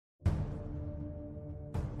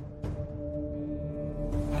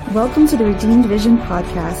Welcome to the Redeemed Vision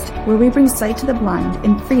podcast, where we bring sight to the blind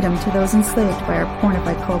and freedom to those enslaved by our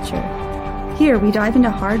pornified culture. Here, we dive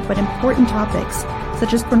into hard but important topics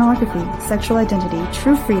such as pornography, sexual identity,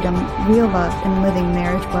 true freedom, real love, and living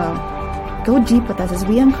marriage well. Go deep with us as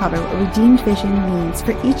we uncover what redeemed vision means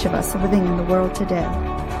for each of us living in the world today.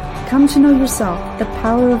 Come to know yourself, the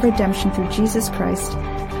power of redemption through Jesus Christ,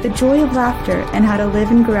 the joy of laughter, and how to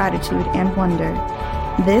live in gratitude and wonder.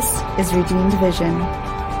 This is Redeemed Vision.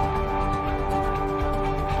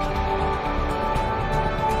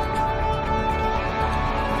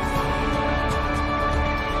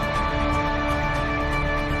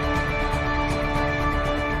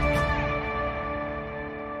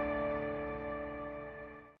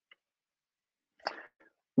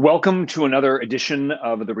 Welcome to another edition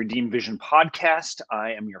of the Redeemed Vision podcast.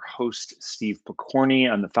 I am your host, Steve Picorni.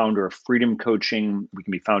 I'm the founder of Freedom Coaching. We can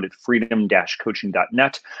be found at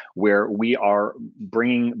freedom-coaching.net, where we are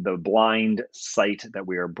bringing the blind sight that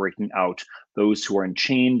we are breaking out, those who are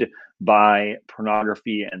enchained by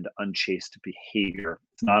pornography and unchaste behavior.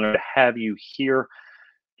 It's an honor to have you here.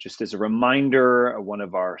 Just as a reminder, one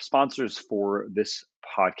of our sponsors for this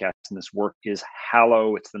podcast and this work is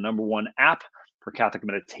Hallow. It's the #1 app for Catholic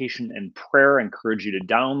meditation and prayer. I encourage you to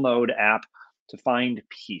download the app to find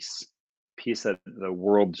peace that the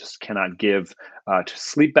world just cannot give, to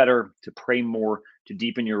sleep better, to pray more, to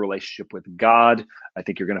deepen your relationship with God. I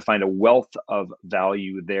think you're going to find a wealth of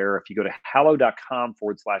value there. If you go to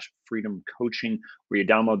hallow.com/freedom coaching, where you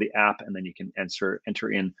download the app, and then you can enter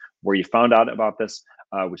in where you found out about this,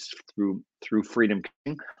 which is through Freedom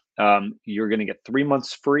Coaching. You're going to get 3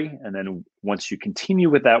 months free. And then once you continue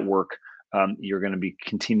with that work, you're going to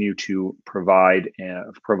continue to provide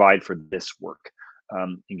for this work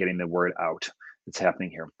in getting the word out that's happening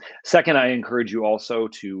here. Second, I encourage you also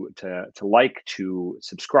to like, to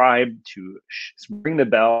subscribe, to ring the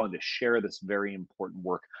bell, and to share this very important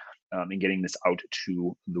work in getting this out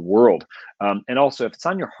to the world. And also, if it's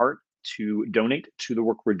on your heart to donate to the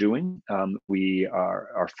work we're doing,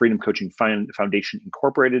 our Freedom Coaching Foundation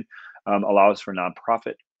Incorporated allows for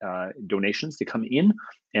nonprofit donations to come in,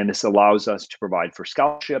 and this allows us to provide for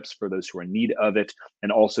scholarships for those who are in need of it,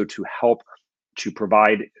 and also to help to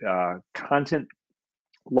provide content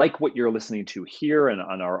like what you're listening to here and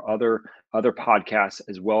on our other podcasts,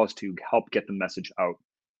 as well as to help get the message out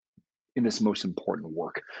in this most important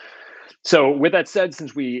work. So with that said,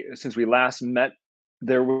 since we last met,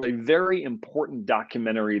 there was a very important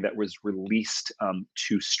documentary that was released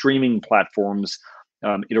to streaming platforms.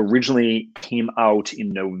 It originally came out in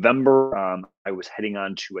November. I was heading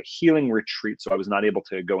on to a healing retreat, so I was not able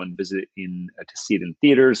to go and visit to see it in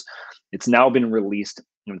theaters. It's now been released,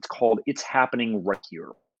 and it's called "It's Happening Right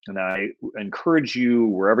Here." And I encourage you,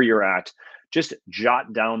 wherever you're at, just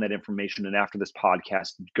jot down that information. And after this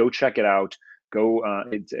podcast, go check it out.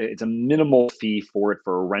 It's a minimal fee for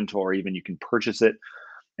a rental, or even you can purchase it.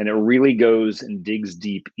 And it really goes and digs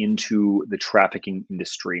deep into the trafficking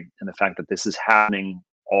industry and the fact that this is happening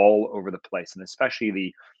all over the place. And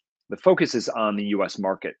especially the focus is on the US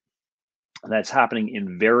market. And that's happening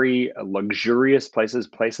in very luxurious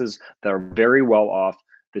places that are very well off.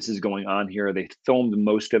 This is going on here. They filmed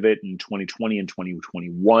most of it in 2020 and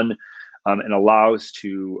 2021, and allows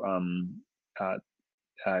to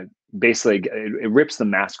basically, it rips the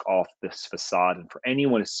mask off this facade. And for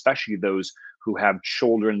anyone, especially those who have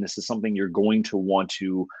children, this is something you're going to want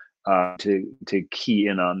to key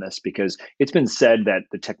in on this, because it's been said that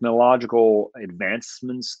the technological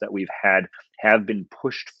advancements that we've had have been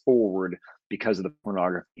pushed forward because of the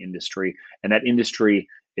pornography industry. And that industry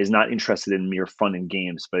is not interested in mere fun and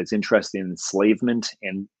games, but it's interested in enslavement.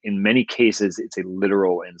 And in many cases, it's a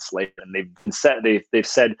literal enslavement. And they've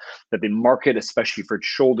said that the market, especially for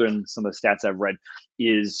children, some of the stats I've read,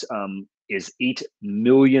 is 8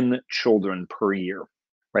 million children per year,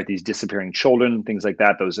 right? These disappearing children, things like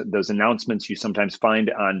that. Those announcements you sometimes find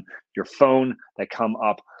on your phone that come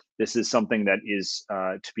up. This is something that is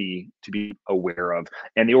to be aware of.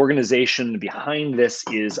 And the organization behind this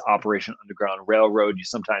is Operation Underground Railroad. You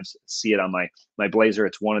sometimes see it on my blazer.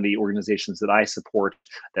 It's one of the organizations that I support,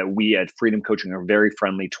 that we at Freedom Coaching are very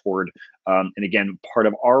friendly toward. And again, part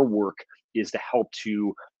of our work is to help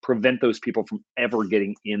to prevent those people from ever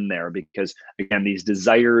getting in there, because again, these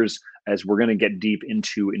desires, as we're going to get deep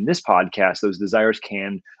into in this podcast, those desires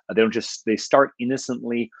they start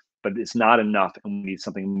innocently, but it's not enough, and we need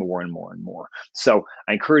something more and more and more. So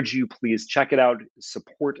I encourage you, please check it out,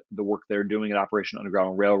 support the work they're doing at Operation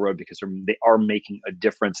Underground Railroad, because they are making a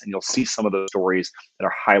difference, and you'll see some of those stories that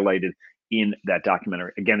are highlighted in that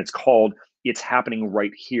documentary. Again, it's called "It's Happening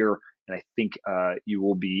Right Here." And I think you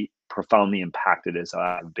will be profoundly impacted as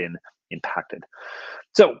I've been impacted.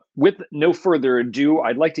 So with no further ado,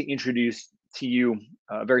 I'd like to introduce to you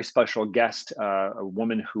a very special guest, a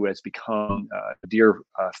woman who has become a dear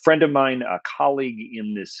friend of mine, a colleague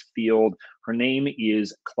in this field. Her name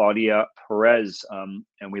is Claudia Perez.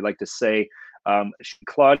 And we like to say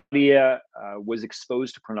Claudia was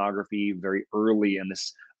exposed to pornography very early, and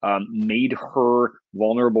this made her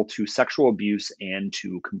vulnerable to sexual abuse and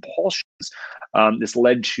to compulsions. This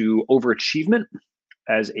led to overachievement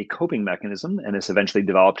as a coping mechanism, and this eventually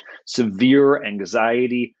developed severe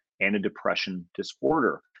anxiety and a depression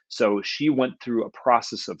disorder. So she went through a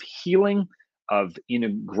process of healing, of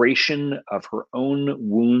integration of her own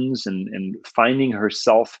wounds, and finding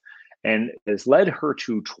herself, and has led her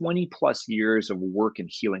to 20 plus years of work in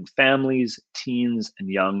healing families, teens, and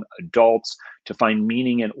young adults to find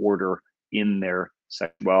meaning and order in their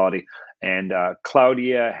sexuality. And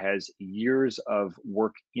Claudia has years of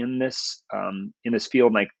work in this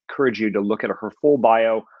field, and I encourage you to look at her full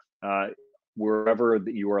bio wherever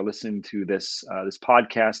that you are listening to this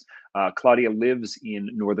podcast. Claudia lives in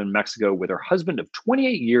northern Mexico with her husband of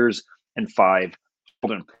 28 years and 5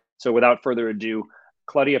 children. So without further ado,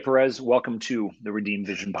 Claudia Perez, welcome to the Redeemed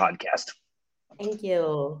Vision podcast. Thank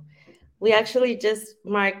you. We actually just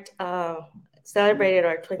celebrated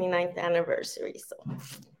our 29th anniversary. So.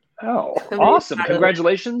 Oh, awesome.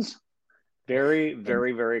 Congratulations. Very,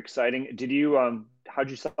 very, very exciting. Did you, how'd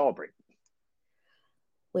you celebrate?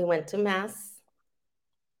 We went to mass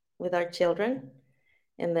with our children,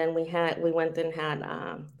 and then we went and had,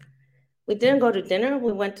 we didn't go to dinner.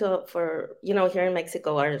 We went here in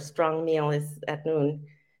Mexico, our strong meal is at noon.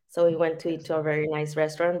 So we went to eat to a very nice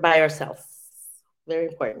restaurant by ourselves. Very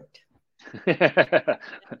important. The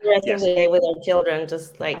rest of the day with our children,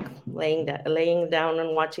 just like laying down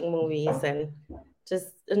and watching movies and just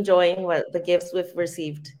enjoying what the gifts we've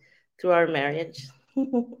received through our marriage.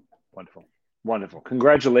 Wonderful.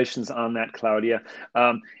 Congratulations on that, Claudia.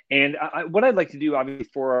 And what I'd like to do, obviously,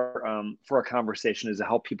 for our conversation is to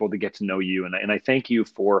help people to get to know you. And I thank you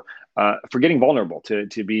for getting vulnerable,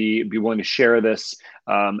 to be willing to share this.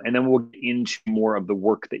 And then we'll get into more of the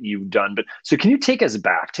work that you've done. But so can you take us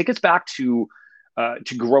back to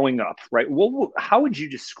growing up, right? How would you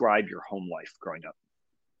describe your home life growing up?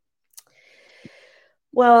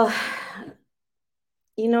 Well,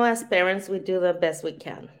 as parents, we do the best we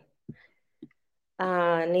can.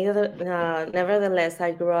 Nevertheless,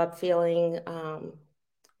 I grew up feeling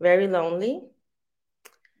very lonely,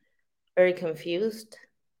 very confused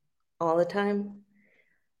all the time,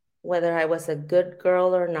 whether I was a good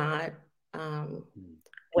girl or not,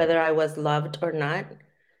 whether I was loved or not.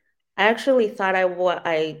 I actually thought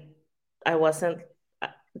I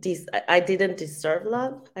didn't deserve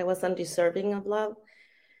love. I was undeserving of love.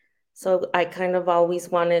 So I kind of always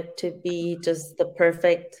wanted to be just the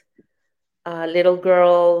perfect little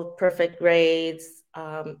girl, perfect grades,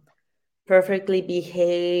 perfectly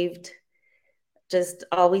behaved, just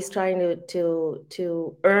always trying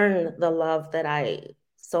to earn the love that I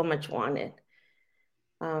so much wanted.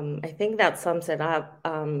 I think that sums it up.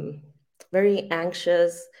 Very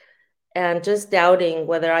anxious and just doubting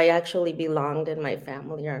whether I actually belonged in my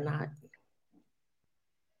family or not.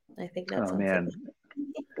 I think that's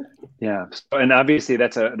Yeah, and obviously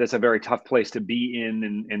that's a very tough place to be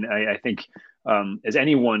in, and I think as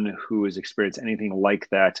anyone who has experienced anything like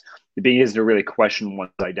that, it begins to really question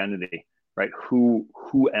one's identity, right? Who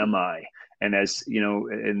am I? And as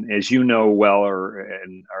you know well, are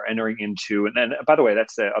entering into, and then by the way,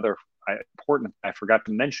 that's the other important I forgot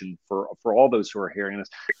to mention for all those who are hearing this.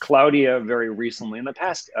 Claudia very recently, in the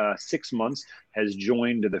past 6 months, has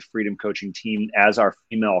joined the Freedom Coaching team as our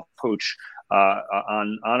female coach.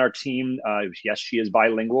 On our team, yes, she is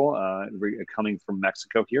bilingual, coming from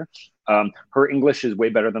Mexico here. Her English is way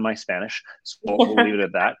better than my Spanish, so we'll leave it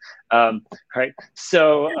at that. Right.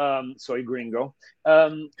 So, soy gringo.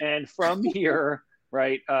 And from here,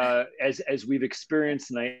 right, as we've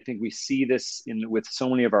experienced, and I think we see this with so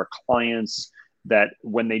many of our clients, that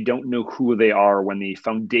when they don't know who they are, when the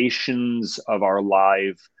foundations of our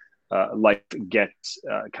life get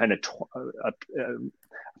kind of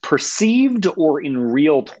perceived or in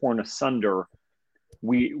real torn asunder,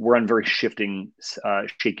 we're on very shifting,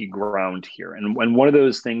 shaky ground here. And one of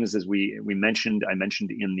those things, as I mentioned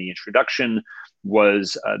in the introduction,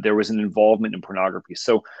 was there was an involvement in pornography.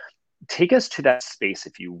 So take us to that space,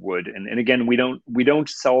 if you would. And again, we don't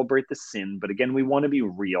celebrate the sin, but again, we want to be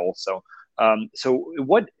real. So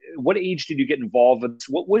what age did you get involved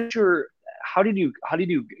with? How did you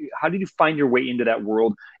find your way into that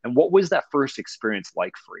world, and what was that first experience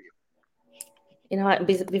like for you?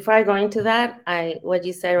 before I go into that, what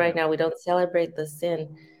you say right now, we don't celebrate the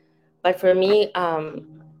sin, but for me,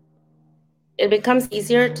 it becomes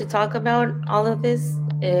easier to talk about all of this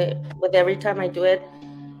with every time I do it,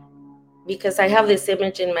 because I have this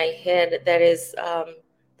image in my head that is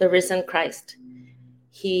the risen Christ.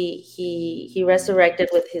 He resurrected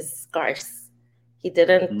with his scars. He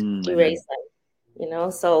didn't erase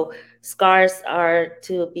them, So scars are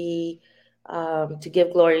to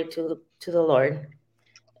give glory to the Lord,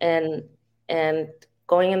 and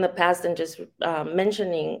going in the past and just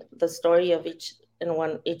mentioning the story of each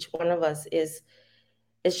one of us is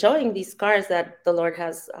showing these scars that the Lord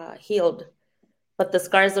has healed. But the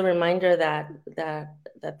scar is a reminder that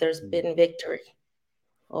there's been victory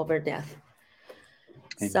over death.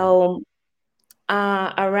 Amen. So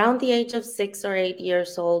around the age of 6 or 8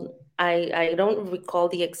 years old, I don't recall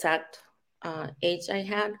the exact age I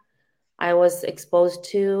had. I was exposed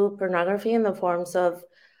to pornography in the forms of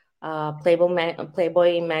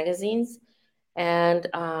Playboy magazines and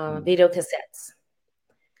video cassettes.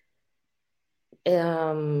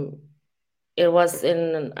 It was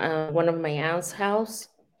in one of my aunt's house,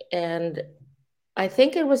 and I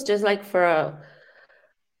think it was just like for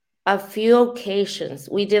a few occasions.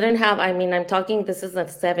 We didn't have, I'm talking, this is the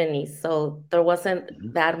 70s, so there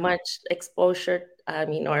wasn't that much exposure,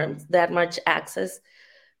 or that much access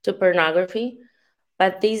to pornography.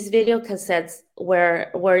 But these video cassettes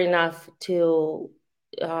were enough to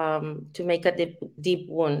make a deep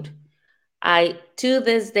wound. To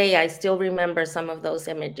this day, I still remember some of those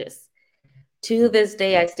images. To this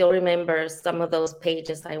day, I still remember some of those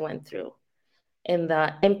pages I went through, and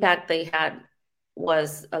the impact they had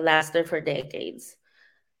lasted for decades.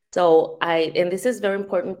 So and this is very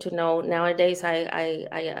important to know. Nowadays, I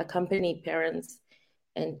accompany parents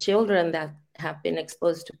and children that have been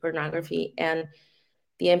exposed to pornography, and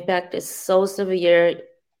the impact is so severe,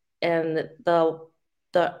 and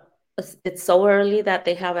it's so early that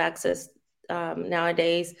they have access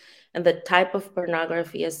nowadays, and the type of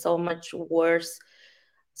pornography is so much worse,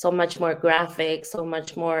 so much more graphic, so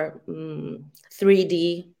much more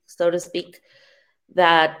 3D, so to speak,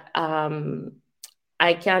 that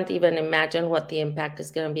I can't even imagine what the impact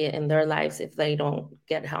is going to be in their lives if they don't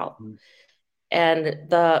get help. And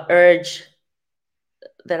the urge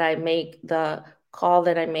that I make, the call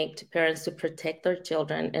that I make to parents to protect their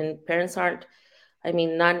children, and parents aren't,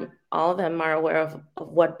 not all of them are aware of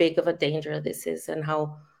what big of a danger this is, and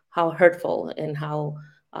how hurtful and how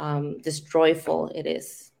destroyful it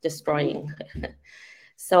is, destroying.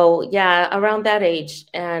 So yeah, around that age,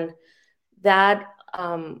 and that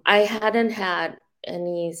I hadn't had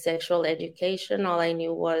any sexual education. All I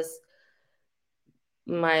knew was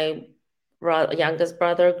my youngest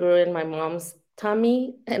brother grew in my mom's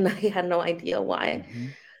tummy, and I had no idea why.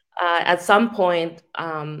 At some point,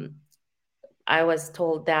 I was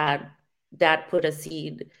told that dad put a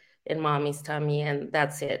seed in mommy's tummy, and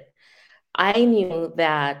that's it. I knew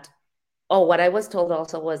that. What I was told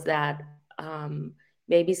also was that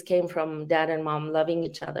babies came from dad and mom loving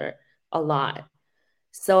each other a lot.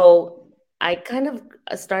 So I kind of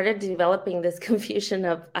started developing this confusion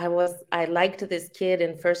of I liked this kid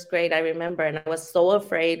in first grade, I remember, and I was so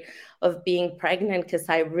afraid of being pregnant because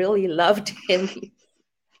I really loved him.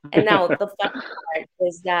 And now the fun part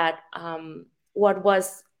is that what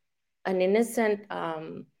was an innocent,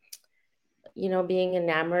 being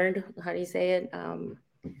enamored, how do you say it?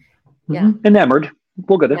 Yeah. Enamored.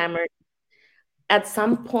 We'll go there. Enamored. At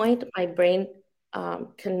some point, my brain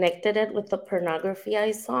connected it with the pornography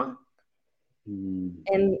I saw.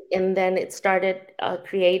 And then it started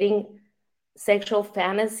creating sexual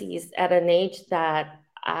fantasies at an age that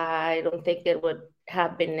I don't think it would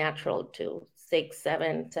have been natural to 6,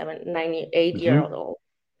 7, 9, 8 year old.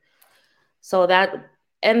 So that,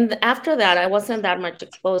 and after that, I wasn't that much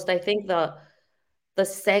exposed. I think the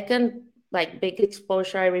second big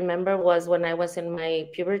exposure I remember was when I was in my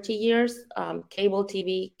puberty years. Cable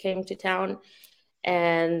TV came to town,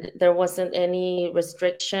 and there wasn't any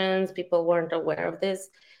restrictions. People weren't aware of this,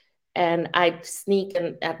 and I'd sneak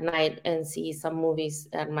in at night and see some movies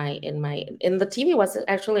in the TV was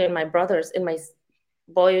actually in my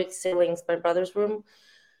boy siblings, my brother's room.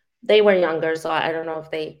 They were younger, so I don't know if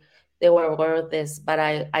they were aware of this, but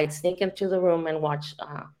I'd sneak into the room and watch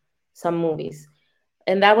some movies.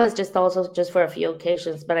 And that was just for a few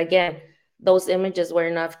occasions. But again, those images were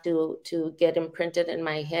enough to get imprinted in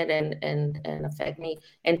my head and affect me.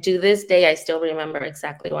 And to this day, I still remember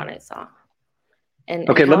exactly what I saw.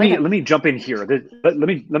 Okay, let me jump in here. Let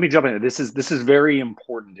me jump in. This is very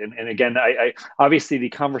important, and again, I obviously the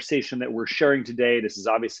conversation that we're sharing today. This is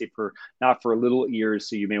obviously not for little ears,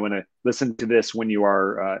 so you may want to listen to this when you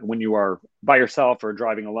are by yourself or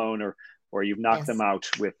driving alone, or you've knocked them out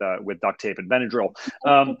with duct tape and Benadryl.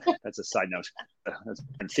 That's a side note. That's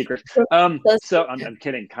a secret. So I'm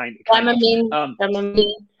kidding. Kind. Dramamine.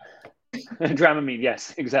 Dramamine,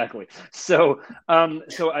 yes, exactly. So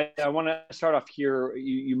I want to start off here.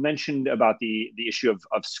 You mentioned about the issue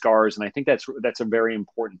of scars, and I think that's a very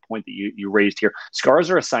important point that you raised here. Scars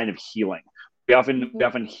are a sign of healing. We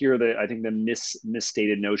often hear the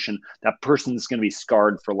misstated notion that person's going to be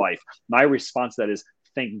scarred for life. My response to that is,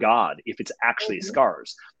 thank God if it's actually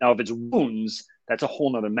scars. Now, if it's wounds, that's a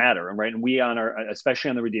whole nother matter, right? And we especially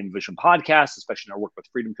on the Redeemed Vision podcast, especially in our work with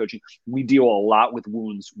freedom coaching, we deal a lot with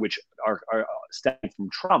wounds which are stemming from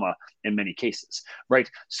trauma in many cases,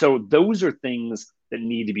 right? So those are things that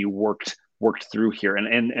need to be worked through here,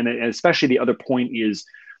 and especially the other point is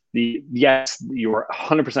yes, you're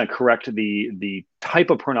 100% correct. The type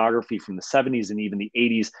of pornography from the 70s and even the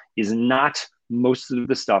 80s is not most of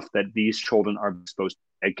the stuff that these children are exposed to.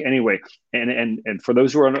 Anyway, and for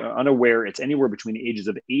those who are unaware, it's anywhere between the ages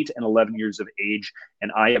of 8 and 11 years of age.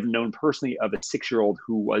 And I have known personally of a 6-year-old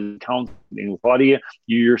who was counseling Claudia,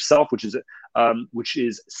 you yourself, which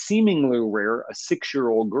is seemingly rare, a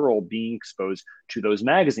 6-year-old girl being exposed to those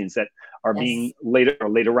magazines that are being laid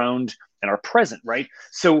around and are present, right?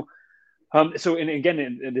 So and again,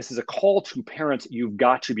 and this is a call to parents. You've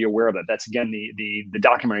got to be aware of that. That's again the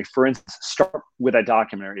documentary. For instance, start with that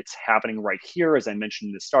documentary. It's happening right here, as I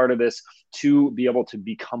mentioned at the start of this, to be able to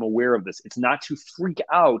become aware of this. It's not to freak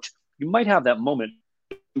out. You might have that moment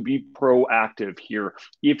to be proactive here.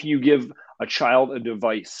 If you give a child a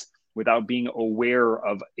device without being aware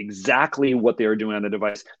of exactly what they're doing on the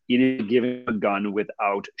device, it is giving a gun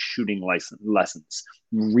without shooting lessons.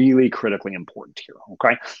 Really critically important here.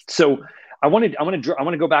 Okay, so I want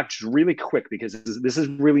to go back just really quick because this is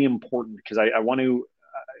really important because I want to.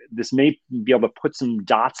 This may be able to put some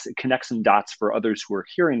dots, connect some dots for others who are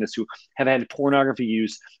hearing this, who have had pornography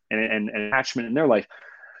use and attachment in their life.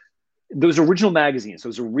 Those original magazines,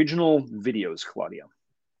 those original videos, Claudia.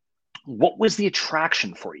 What was the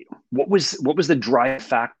attraction for you? What was the drive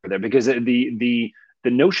factor there? Because the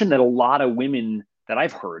notion that a lot of women that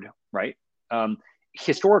I've heard, right,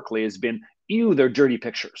 historically has been, ew, they're dirty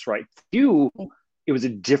pictures, right? You, it was a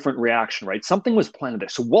different reaction, right? Something was planted there.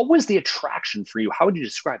 So what was the attraction for you? How would you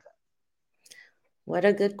describe that? What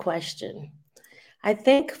a good question. I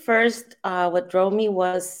think first what drove me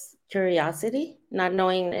was curiosity, not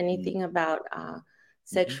knowing anything about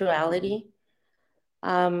sexuality.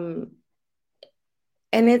 And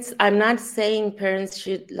I'm not saying parents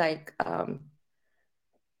should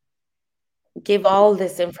give all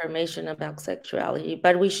this information about sexuality,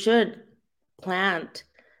 but we should plant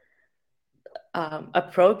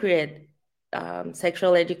appropriate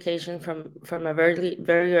sexual education from a very,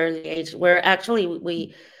 very early age, where actually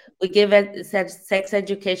we give it sex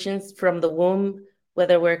education from the womb,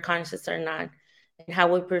 whether we're conscious or not, and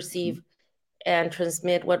how we perceive and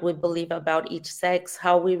transmit what we believe about each sex,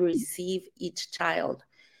 how we receive each child.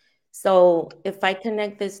 So if I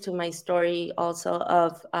connect this to my story also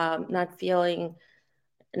of not having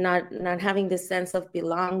this sense of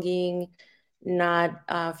belonging, not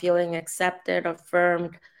feeling accepted,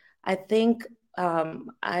 affirmed, I think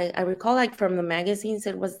I recall, like, from the magazines,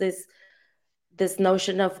 it was this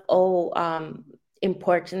notion of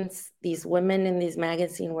importance. These women in these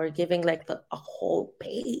magazines were giving like a whole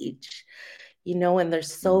page, and they're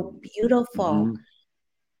so beautiful.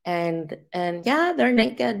 And yeah, they're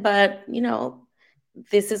naked, but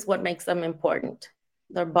this is what makes them important.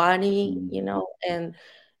 Their body, and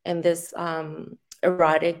this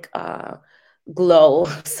erotic glow,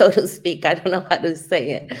 so to speak. I don't know how to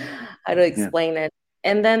say it, how to explain it.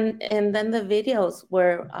 And then the videos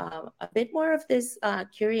were a bit more of this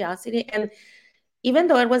curiosity. And even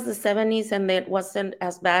though it was the 70s and it wasn't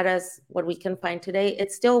as bad as what we can find today,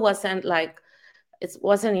 it still wasn't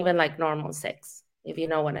even like normal sex, if you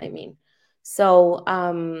know what I mean. So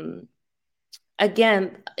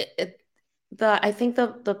again, I think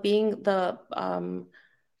the being the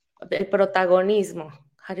protagonismo.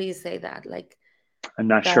 How do you say that? Like, I'm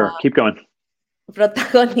not sure. Keep going.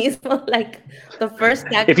 Protagonismo, like the first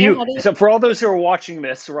actor. So for all those who are watching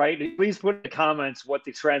this, right, please put in the comments what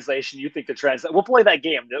the translation you think the translation. We'll play that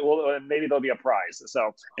game. Maybe there'll be a prize.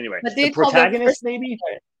 So anyway, the protagonist, maybe.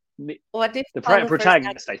 What did the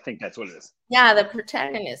protagonist? I think that's what it is. Yeah, the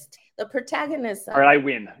protagonist. The protagonist. All right, I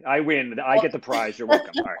win. I get the prize. You're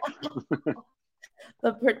welcome. All right.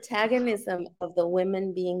 the protagonism of the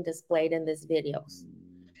women being displayed in these videos.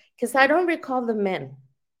 Because I don't recall the men.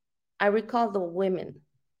 I recall the women.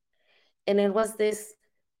 And it was this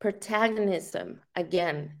protagonism.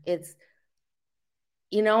 Again, it's,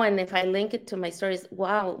 you know, and if I link it to my stories,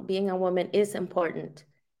 wow, being a woman is important.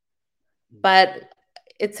 But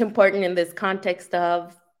it's important in this context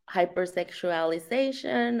of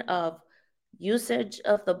hypersexualization, of usage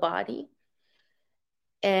of the body,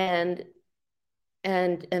 and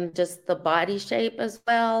just the body shape as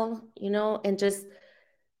well, you know, and just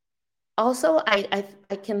also I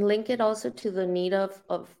can link it also to the need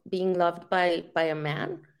of being loved by a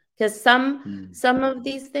man, because some of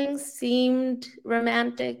these things seemed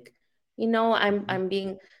romantic, you know. I'm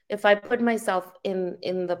being, if I put myself in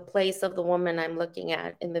the place of the woman I'm looking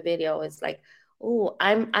at in the video, it's like, oh,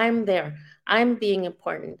 I'm there, I'm being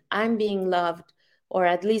important, I'm being loved, or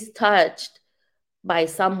at least touched by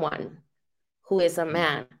someone who is a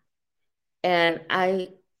man. And I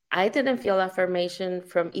didn't feel affirmation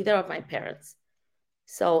from either of my parents.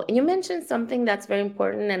 So, and you mentioned something that's very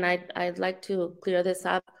important, and I'd like to clear this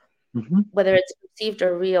up, whether it's perceived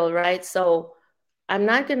or real, right? So I'm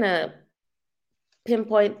not gonna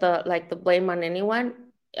pinpoint the blame on anyone.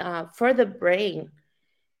 For the brain,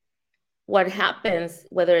 what happens,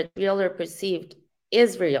 whether it's real or perceived,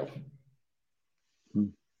 is real.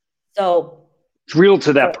 So it's real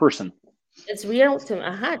to that person. It's real to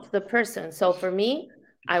the person. So for me,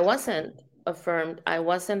 I wasn't affirmed, I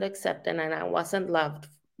wasn't accepted, and I wasn't loved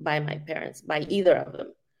by my parents, by either of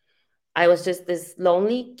them. I was just this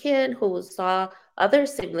lonely kid who saw other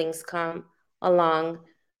siblings come along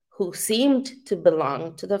who seemed to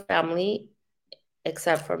belong to the family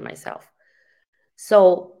except for myself.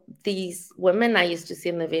 So these women I used to see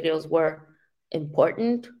in the videos were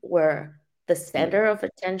important, were the center of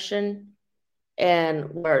attention, and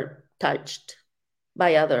were touched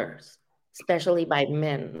by others, especially by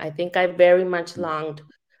men. I think I very much longed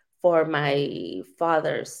for my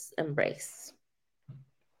father's embrace.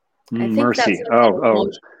 I think Mercy.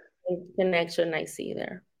 That's the connection I see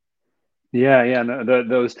there. Yeah. No,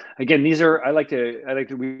 those, again, these are, I like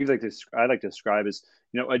to describe as,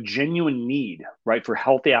 you know, a genuine need, right, for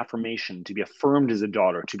healthy affirmation, to be affirmed as a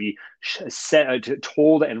daughter, to be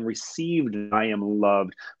told and received that I am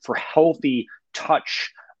loved, for healthy touch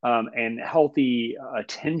and healthy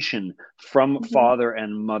attention from father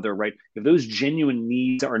and mother, right? If those genuine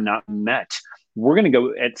needs are not met, we're going to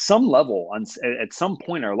go at some level at some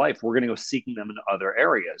point in our life, we're going to go seeking them in other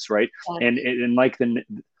areas, right? And like the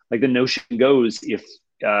notion goes, if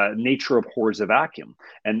nature abhors a vacuum,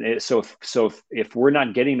 and so if we're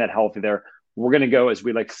not getting that healthy there, we're going to go, as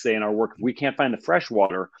we like to say in our work, if we can't find the fresh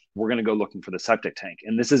water, we're going to go looking for the septic tank.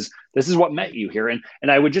 And this is what met you here. And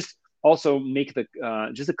I would just also make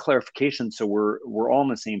just a clarification, so we're all on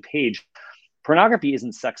the same page. Pornography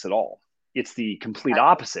isn't sex at all. It's the complete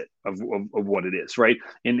opposite of what it is, right?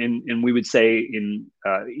 And we would say in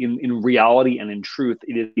reality and in truth,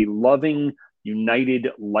 it is a loving, united,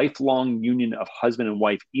 lifelong union of husband and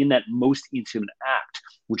wife in that most intimate act,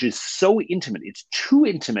 which is so intimate. It's too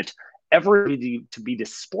intimate ever to be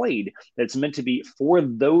displayed, that it's meant to be for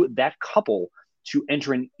that couple to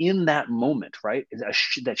enter in that moment, right?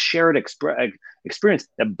 That shared experience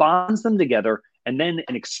that bonds them together, and then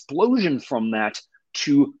an explosion from that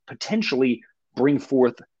to potentially bring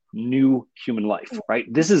forth new human life, right?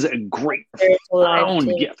 This is a great, profound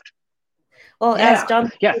gift. Well, as John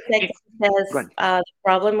says, the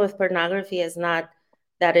problem with pornography is not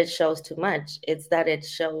that it shows too much, it's that it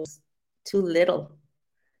shows too little.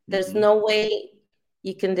 There's no way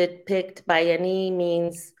you can depict by any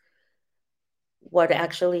means what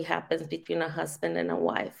actually happens between a husband and a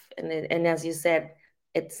wife. And as you said,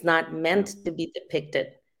 it's not meant to be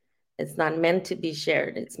depicted. It's not meant to be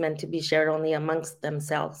shared. It's meant to be shared only amongst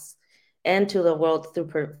themselves and to the world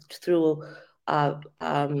through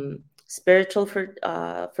spiritual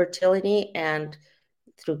fertility and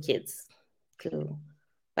through kids, through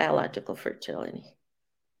biological fertility.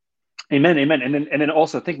 Amen. And then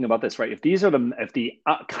also thinking about this, right? If the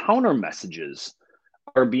counter messages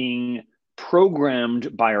are being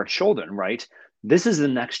programmed by our children, right? This is the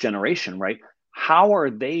next generation, right? How are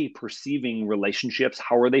they perceiving relationships?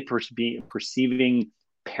 How are they perceiving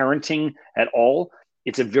parenting at all?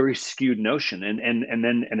 It's a very skewed notion.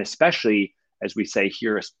 And especially, as we say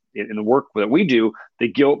here in the work that we do, the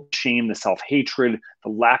guilt, shame, the self-hatred, the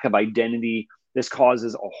lack of identity, this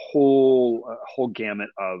causes a whole gamut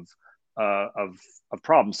of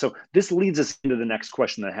problems. So this leads us into the next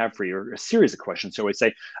question that I have for you, or a series of questions. So I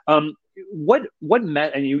say, what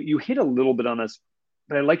met, and you hit a little bit on this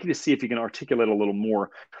but I'd like you to see if you can articulate a little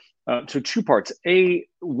more. So 2 parts. A,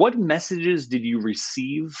 what messages did you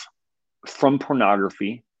receive from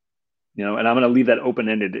pornography? And I'm going to leave that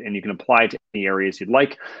open-ended, and you can apply it to any areas you'd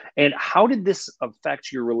like. And how did this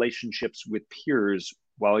affect your relationships with peers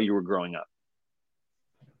while you were growing up?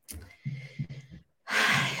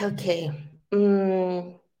 Okay.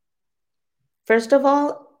 First of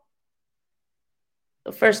all,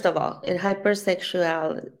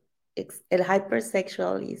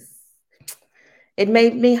 it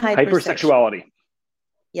made me hypersexual. Hypersexuality.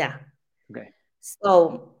 Yeah. Okay.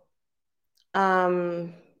 So,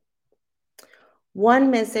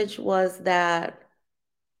 one message was that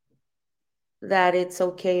it's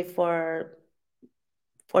okay for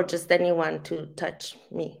just anyone to touch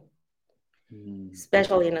me,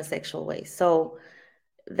 especially in a sexual way. So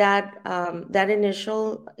that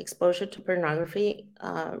initial exposure to pornography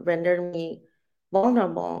rendered me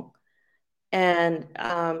vulnerable, and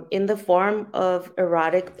in the form of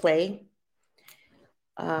erotic play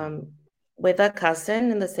with a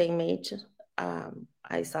cousin in the same age,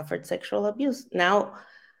 I suffered sexual abuse. Now,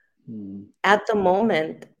 at the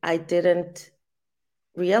moment, I didn't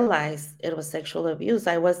realize it was sexual abuse.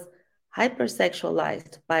 I was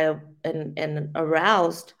hypersexualized and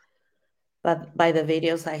aroused by the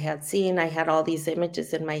videos I had seen. I had all these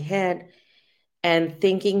images in my head and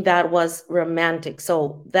thinking that was romantic.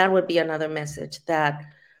 So that would be another message, that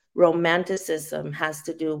romanticism has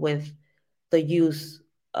to do with the use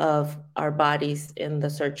of our bodies in the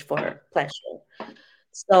search for pleasure.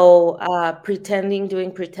 So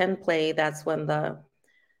doing pretend play, that's when the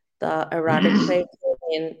erotic play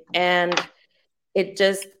came in, and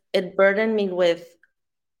it burdened me with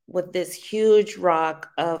this huge rock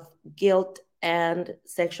of guilt and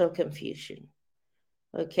sexual confusion.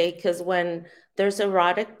 Okay, because when there's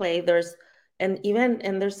erotic play, this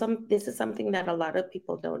is something that a lot of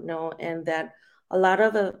people don't know, and that a lot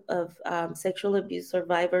of sexual abuse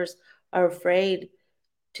survivors are afraid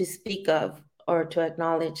to speak of or to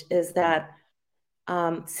acknowledge, is that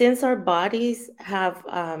since our bodies have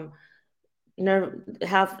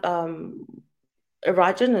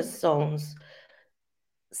erogenous zones,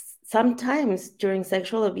 sometimes during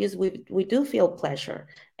sexual abuse we do feel pleasure,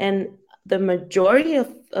 and the majority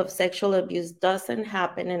of sexual abuse doesn't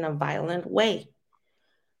happen in a violent way.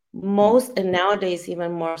 And nowadays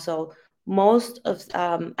even more so,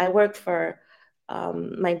 I work for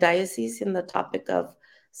my diocese in the topic of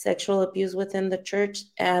sexual abuse within the church,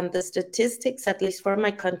 and the statistics, at least for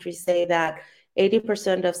my country, say that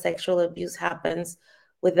 80% of sexual abuse happens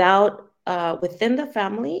within the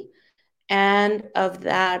family, and of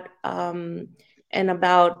that, and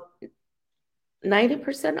about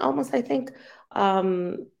 90%, almost, I think,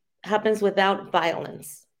 happens without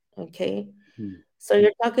violence. Okay, so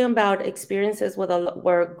you're talking about experiences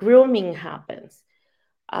where grooming happens.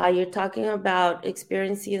 You're talking about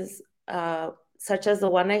experiences such as the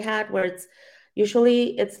one I had, where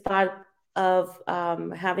it's thought of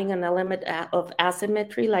having an element of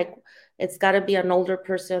asymmetry, like it's got to be an older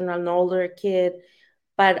person, an older kid.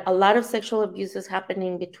 But a lot of sexual abuse is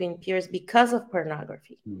happening between peers because of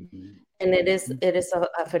pornography. And it is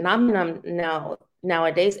a phenomenon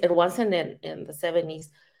nowadays. It wasn't in the 70s,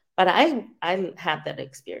 but I had that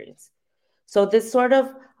experience. So this sort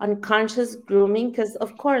of unconscious grooming, because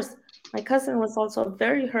of course my cousin was also a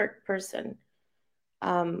very hurt person,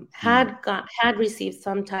 had received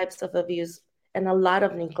some types of abuse and a lot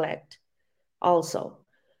of neglect also.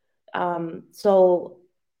 So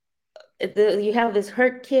you have this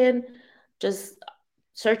hurt kid just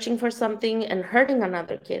searching for something and hurting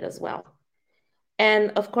another kid as well.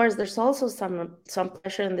 And of course, there's also some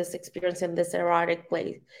pleasure in this experience, in this erotic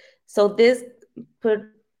play. So this put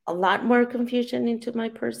a lot more confusion into my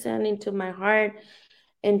person, into my heart,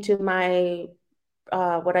 into my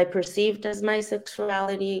what I perceived as my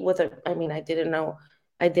sexuality. I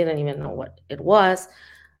didn't even know what it was.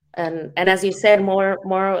 And as you said, more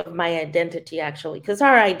of my identity, actually, because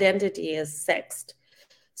our identity is sexed.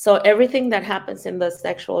 So everything that happens in the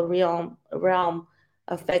sexual realm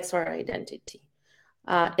affects our identity.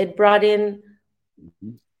 It brought in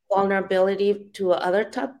vulnerability to other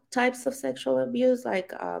types of sexual abuse,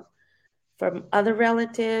 like from other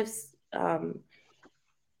relatives,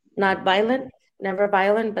 not violent, never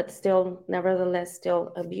violent, but nevertheless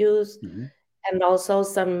still abuse. And also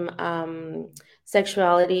some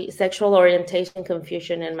sexual orientation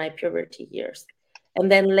confusion in my puberty years.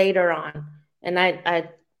 And then later on, and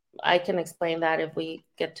I can explain that if we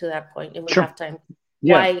get to that point, if we have time.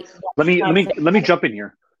 Yeah. Let me jump in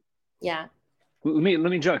here. Yeah. Let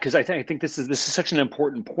me jump, because I think this is such an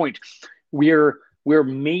important point. We're we're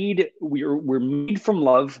made from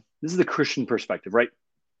love. This is the Christian perspective, right?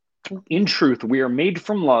 In truth, we are made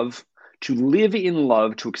from love, to live in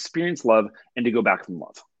love, to experience love, and to go back from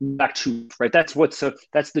love, back to, right? That's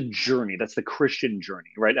the journey. That's the Christian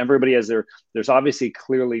journey, right? Everybody has there's obviously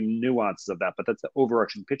clearly nuances of that, but that's the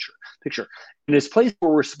overarching picture. In this place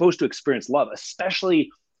where we're supposed to experience love,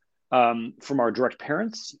 especially from our direct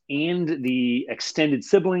parents and the extended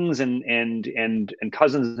siblings and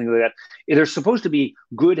cousins and things like that, there's supposed to be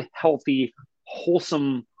good, healthy,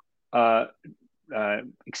 wholesome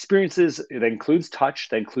experiences. That includes touch,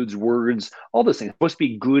 that includes words, all those things. It's supposed to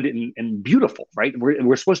be good and beautiful, right?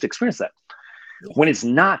 We're supposed to experience that. Yes. When it's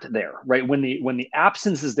not there, right? When the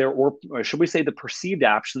absence is there, or should we say the perceived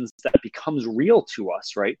absence that becomes real to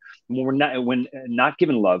us, right? When not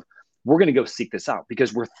given love, we're going to go seek this out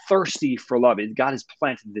because we're thirsty for love. God has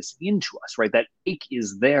planted this into us, right? That ache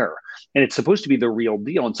is there, and it's supposed to be the real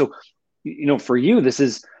deal. And so, for you, this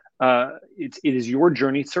is it is your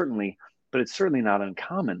journey, certainly, but it's certainly not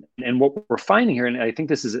uncommon. And what we're finding here, and I think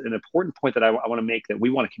this is an important point that I want to make, that we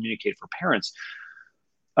want to communicate for parents.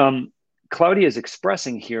 Claudia is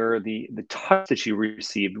expressing here the touch that she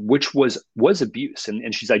received, which was abuse,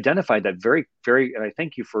 and she's identified that very, very. And I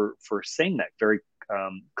thank you for saying that very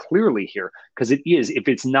clearly here, because it is, if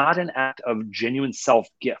it's not an act of genuine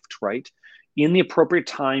self-gift, right, in the appropriate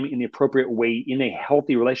time, in the appropriate way, in a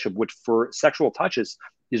healthy relationship, which for sexual touches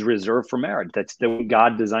is reserved for marriage. That's the way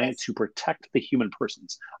God designed it, to protect the human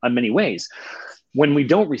persons in many ways. When we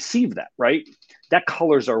don't receive that, right, that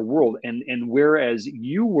colors our world. And whereas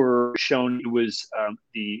you were shown it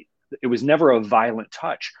was never a violent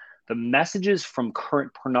touch, the messages from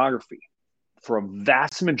current pornography, for a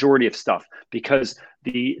vast majority of stuff, because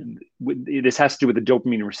this has to do with the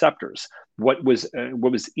dopamine receptors. What was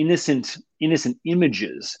innocent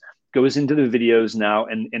images goes into the videos now,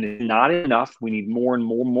 and it's not enough. We need more and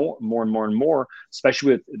more,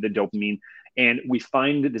 especially with the dopamine. And we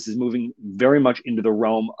find that this is moving very much into the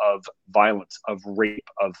realm of violence, of rape,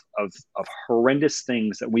 of horrendous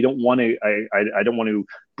things that we don't want to. I don't want to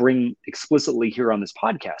bring explicitly here on this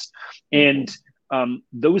podcast. And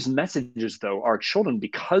those messages, though, our children,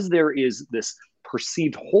 because there is this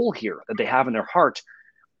perceived hole here that they have in their heart,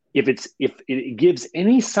 if it gives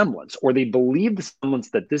any semblance, or they believe the semblance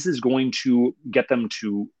that this is going to get them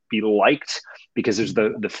to be liked, because there's a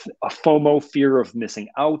FOMO, fear of missing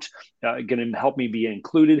out, going to help me be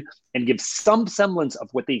included, and give some semblance of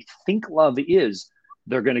what they think love is,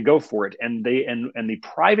 they're going to go for it. And the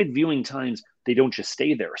private viewing times, they don't just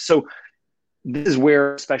stay there. So this is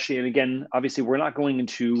where, especially, and again, obviously, we're not going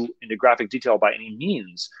into graphic detail by any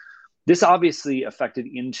means. This obviously affected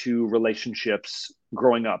into relationships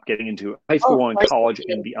growing up, getting into high school and college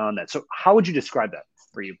and beyond that. So how would you describe that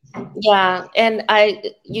for you? Yeah, and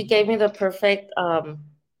you gave me the perfect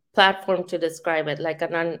platform to describe it, like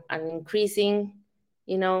an increasing,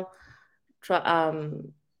 like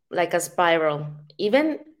a spiral.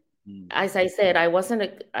 Even as I said, I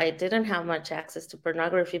didn't have much access to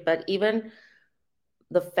pornography, but even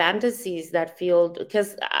the fantasies that fueled,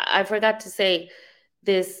 because I forgot to say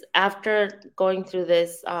this, after going through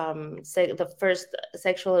this, the first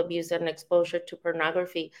sexual abuse and exposure to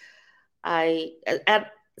pornography,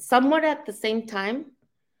 somewhat at the same time,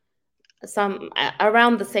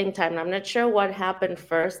 around the same time, I'm not sure what happened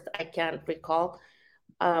first, I can't recall,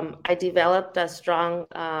 I developed a strong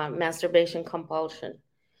masturbation compulsion.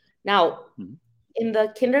 Now, in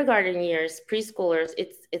the kindergarten years, preschoolers,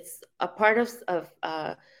 it's a part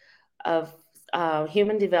of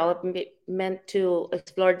human development to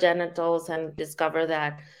explore genitals and discover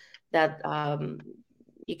that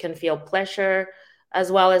you can feel pleasure,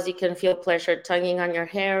 as well as you can feel pleasure tonguing on your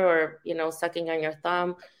hair or sucking on your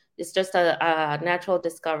thumb. It's just a natural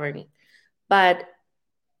discovery. But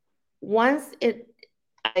once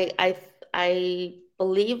I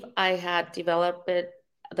believe I had developed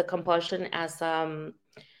the compulsion as a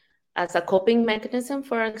coping mechanism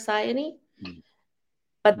for anxiety.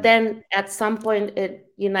 But then at some point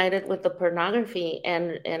it united with the pornography.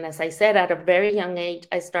 And as I said, at a very young age,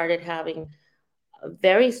 I started having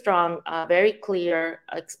very strong, very clear,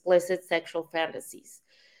 explicit sexual fantasies.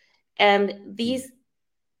 And the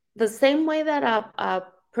same way that a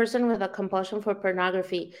person with a compulsion for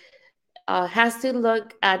pornography has to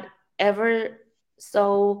look at ever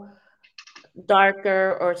so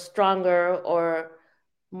darker or stronger or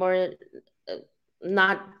more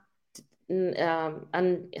not I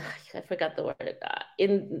forgot the word,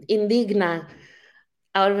 indigna,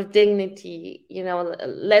 out of dignity,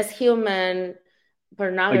 less human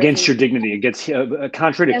pornography. Against your dignity,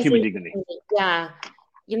 contrary to human dignity. Yeah.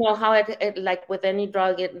 you know how it like with any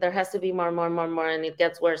drug, there has to be more, and it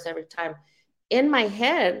gets worse every time. In my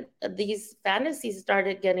head, these fantasies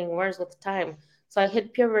started getting worse with time. So I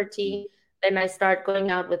hit puberty, then I start going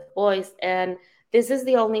out with boys, and this is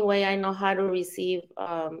the only way I know how to receive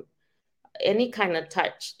any kind of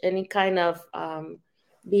touch, any kind of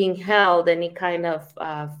being held, any kind of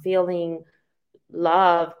feeling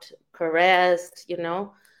loved, caressed, you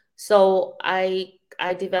know. So I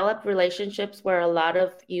developed relationships where a lot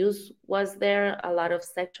of use was there, a lot of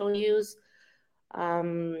sexual use,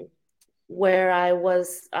 um, where I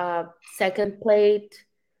was second plate,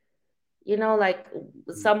 you know, like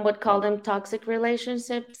some would call them toxic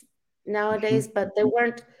relationships nowadays, but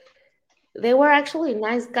they were actually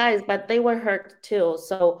nice guys, but they were hurt too.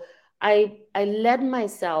 So I let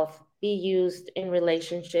myself be used in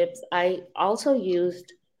relationships. I also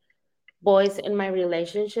used boys in my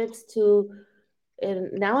relationships to,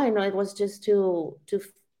 and now I know it was just to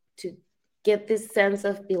get this sense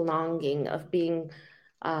of belonging, of being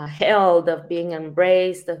held, of being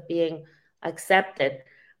embraced, of being accepted.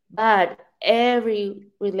 But every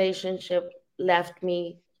relationship left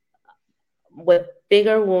me with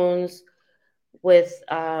bigger wounds, with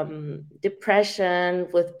depression,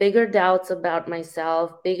 with bigger doubts about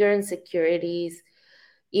myself, bigger insecurities.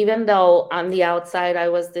 Even though on the outside I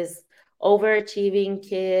was this overachieving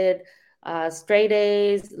kid, straight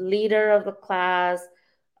A's, leader of the class,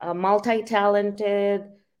 multi-talented,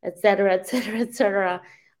 etc., etc., etc.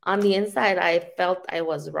 On the inside, I felt I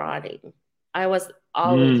was rotting. I was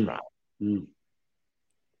always Mm, rotting. mm.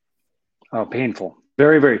 Oh, painful.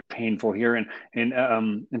 Very, very painful here, and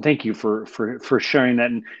thank you for sharing that.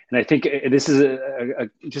 And I think this is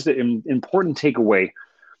just an important takeaway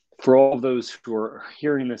for all of those who are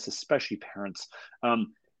hearing this, especially parents.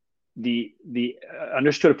 The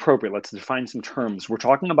understood appropriate. Let's define some terms. We're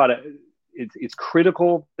talking about it. It's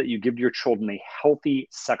critical that you give your children a healthy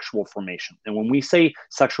sexual formation. And when we say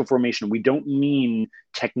sexual formation, we don't mean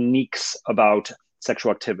techniques about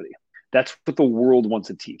sexual activity. That's what the world wants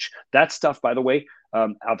to teach. That stuff, by the way,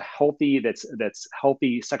 of that's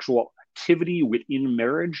healthy sexual activity within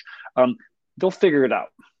marriage, they'll figure it out,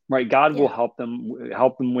 right? God will Yeah. help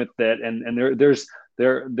them with that. And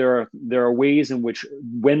there are ways in which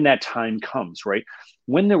when that time comes, right,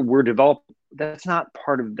 when we're developed, that's not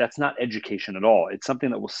education at all. It's something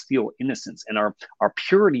that will steal innocence, and our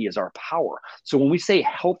purity is our power. So when we say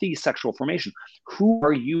healthy sexual formation, who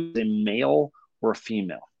are you, a male or a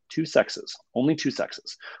female? Two sexes, only two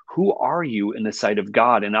sexes. Who are you in the sight of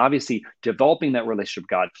God? And obviously developing that relationship with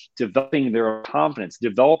God, developing their confidence,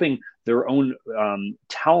 developing their own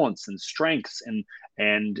talents and strengths, and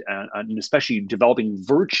especially developing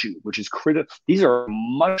virtue, which is critical. These are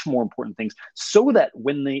much more important things, so that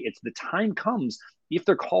when the time comes, if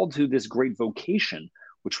they're called to this great vocation,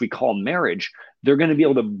 which we call marriage, they're going to be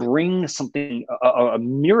able to bring something, a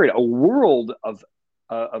myriad, a world of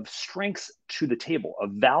strengths to the table,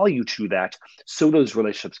 of value to that, so those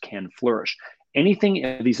relationships can flourish.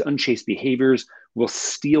 Anything, these unchaste behaviors will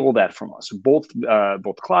steal that from us. Both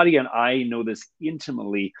Claudia and I know this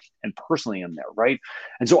intimately and personally in there, right?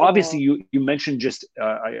 And so Yeah. obviously you mentioned just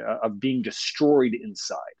of being destroyed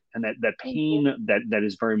inside, and that pain that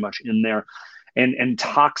is very much in there, and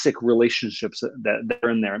toxic relationships that are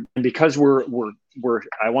in there. And because we're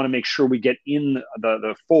I want to make sure we get in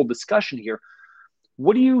the full discussion here.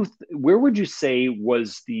 Where would you say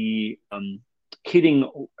was the hitting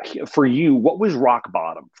for you? What was rock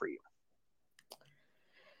bottom for you?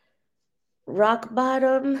 Rock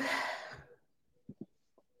bottom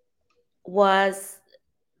was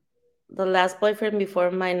the last boyfriend before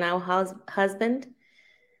my now husband,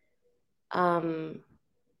 um,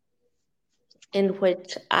 in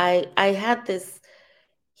which I had this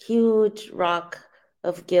huge rock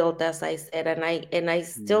of guilt, as I said, and I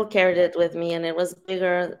still carried it with me, and it was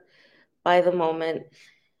bigger by the moment.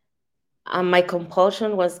 My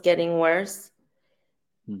compulsion was getting worse.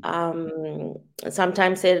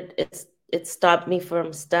 Sometimes it stopped me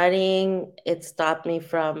from studying. It stopped me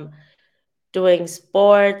from doing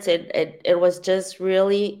sports. It was just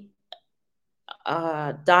really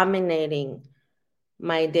dominating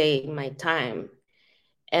my day, my time.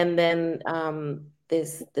 And then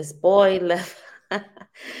this boy left,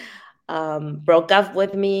 broke up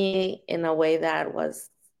with me in a way that was,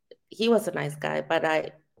 he was a nice guy, but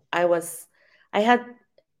I was, I had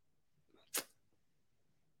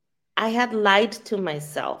I had lied to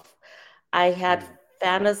myself. I had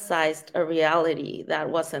fantasized a reality that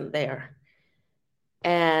wasn't there.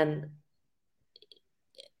 And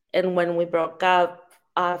when we broke up,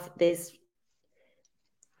 of this,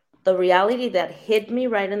 the reality that hit me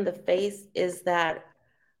right in the face is that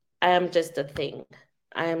I am just a thing.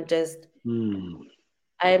 I am just Mm.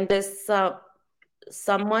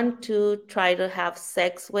 Someone to try to have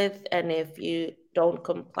sex with, and if I don't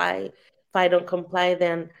comply,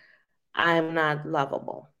 then I'm not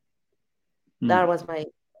lovable. That was my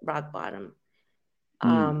rock bottom.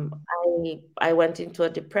 I went into a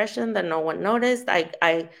depression that no one noticed.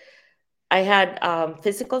 I had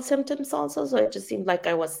physical symptoms also, so it just seemed like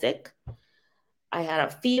I was sick. I had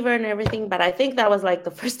a fever and everything, but I think that was like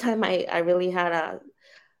the first time I really had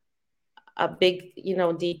a big,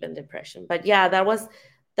 deep in depression. But yeah, that was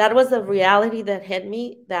the reality that hit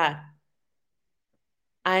me, that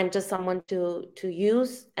I'm just someone to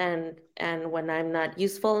use, and when I'm not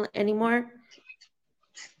useful anymore,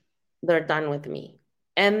 they're done with me.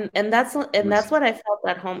 And that's what I felt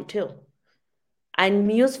at home too. I'm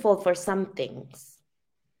useful for some things,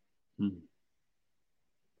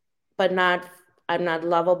 but I'm not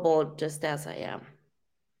lovable just as I am.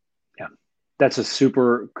 Yeah, that's a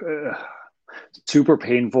super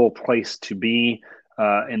painful place to be.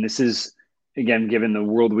 And this is, again, given the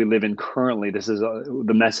world we live in currently, this is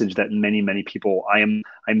the message that many people, I'm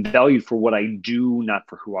valued for what I do, not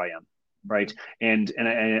for who I am. Right. And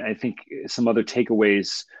I think some other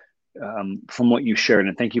takeaways from what you shared,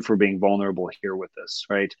 and thank you for being vulnerable here with us.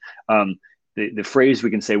 Right. The phrase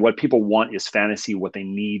we can say, what people want is fantasy, what they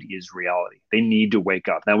need is reality. They need to wake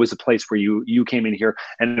up. That was a place where you came in here,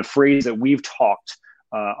 and the phrase that we've talked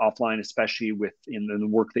offline, especially in the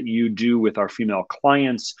work that you do with our female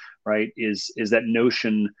clients, right, is that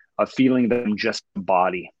notion of feeling that I'm just a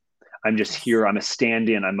body. I'm just here. I'm a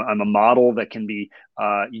stand-in. I'm a model that can be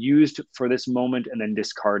used for this moment and then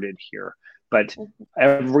discarded here. But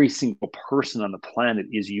every single person on the planet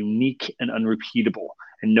is unique and unrepeatable.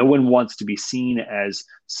 And no one wants to be seen as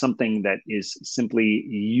something that is simply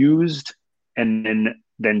used and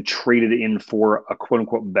then traded in for a quote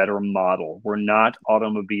unquote better model. We're not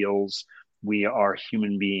automobiles. We are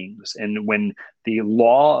human beings. And when the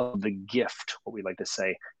law of the gift, what we like to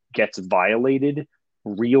say, gets violated,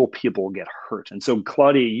 real people get hurt. And so,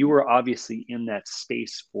 Claudia, you were obviously in that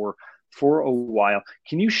space for a while.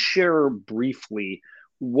 Can you share briefly,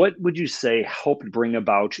 what would you say helped bring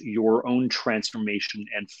about your own transformation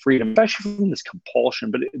and freedom, especially from this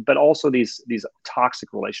compulsion, but also these toxic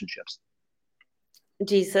relationships?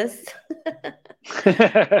 Jesus.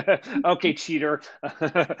 Okay, cheater.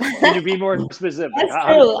 Can you be more specific?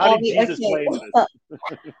 How did Jesus play into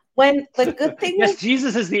this? When the good thing yes,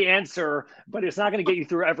 Jesus is the answer, but it's not going to get you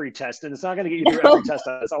through every test, and it's not going to get you through every test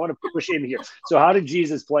on this. I want to push in here. So how did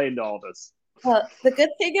Jesus play into all this? Well, the good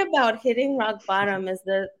thing about hitting rock bottom is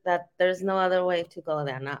that there's no other way to go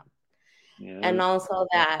than up. Yeah. And also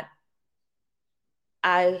that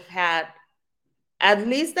I had, at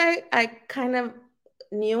least I kind of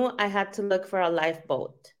knew I had to look for a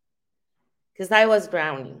lifeboat because I was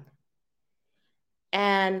drowning.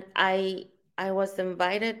 And I was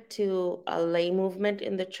invited to a lay movement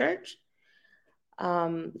in the church,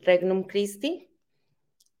 Regnum Christi.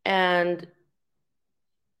 And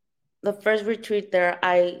the first retreat there,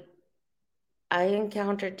 I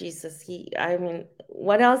encountered Jesus.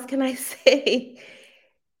 What else can I say?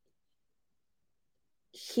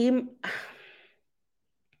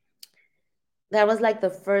 That was like the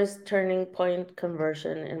first turning point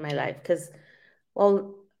conversion in my life, because,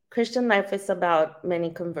 well, Christian life is about many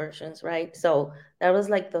conversions, right? So that was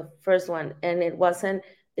like the first one, and it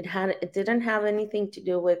didn't have anything to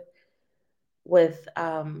do with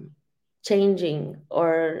changing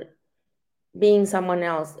or being someone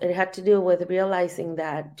else. It had to do with realizing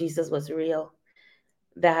that Jesus was real,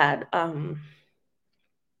 that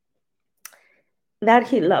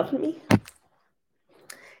he loved me,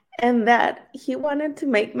 and that he wanted to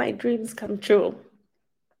make my dreams come true.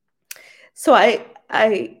 So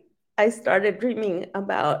I started dreaming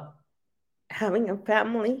about having a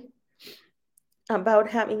family, about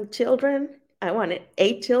having children. I wanted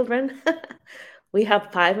 8 children. We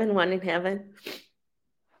have 5 and 1 in heaven.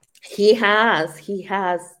 He has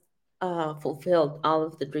fulfilled all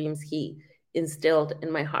of the dreams he instilled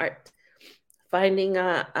in my heart. Finding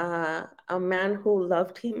a man who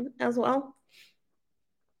loved him as well.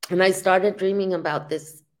 And I started dreaming about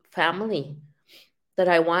this family that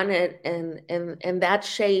I wanted, and that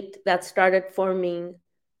started forming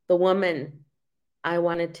the woman I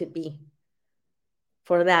wanted to be,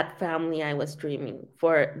 for that family I was dreaming,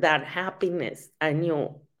 for that happiness I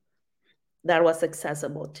knew that was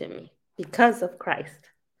accessible to me because of Christ.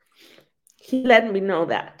 He let me know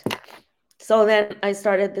that. So then I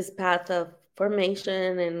started this path of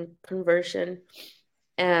formation and conversion,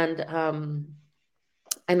 and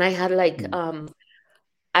I had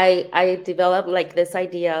I developed like this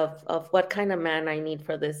idea of what kind of man I need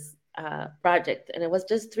for this project, and it was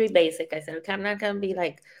just three basic. I said, okay, I'm not gonna be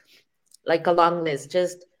like a long list,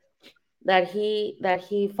 just that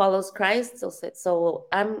he follows Christ. So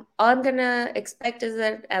all I'm gonna expect is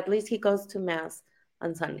that at least he goes to mass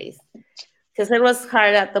on Sundays, because it was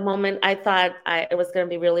hard at the moment. I thought it was gonna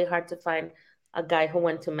be really hard to find a guy who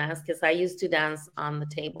went to mass, because I used to dance on the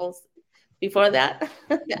tables before that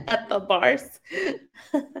at the bars.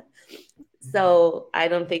 So I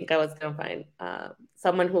don't think I was gonna find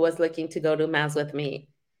someone who was looking to go to mass with me,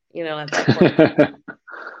 at that point.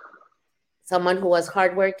 Someone who was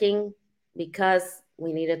hardworking, because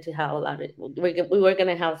we needed to have a lot of, we were going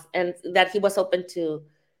to have, and that he was open to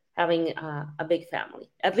having a big family,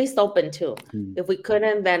 at least open to. If we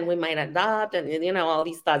couldn't, then we might adopt, and all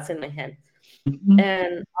these thoughts in my head.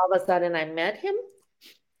 And all of a sudden I met him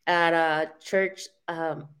at a church.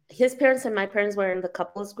 His parents and my parents were in the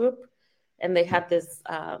couples group, and they had this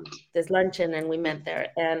luncheon, and we met there.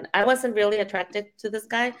 And I wasn't really attracted to this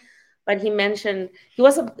guy, but he mentioned he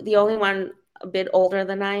was the only one a bit older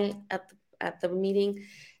than I at the meeting,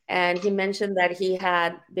 and he mentioned that he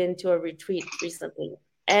had been to a retreat recently.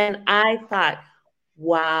 And I thought,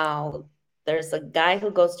 wow, there's a guy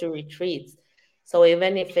who goes to retreats. So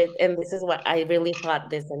even if and this is what I really thought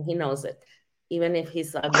this, and he knows it, even if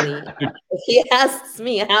he's ugly, if he asks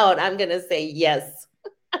me out, I'm gonna say yes.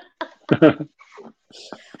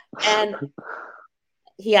 And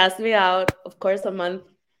he asked me out. Of course, a month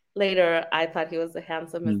later, I thought he was the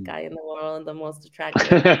handsomest guy in the world and the most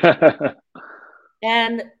attractive.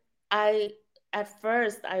 And at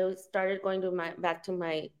first, I started going back to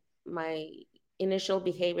my initial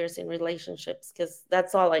behaviors in relationships, because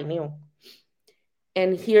that's all I knew.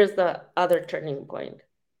 And here's the other turning point.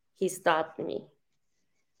 He stopped me,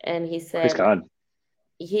 and he said, Praise God.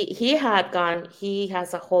 He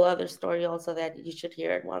has a whole other story also that you should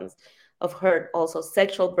hear at once, of hurt, also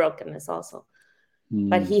sexual brokenness also.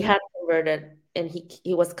 But he had converted, and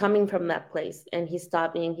he was coming from that place, and he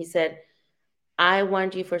stopped me and he said, I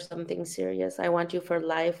want you for something serious. I want you for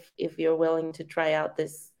life, if you're willing to try out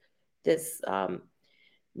this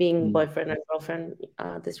being boyfriend and girlfriend,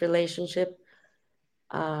 this relationship.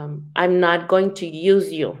 I'm not going to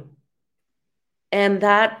use you. And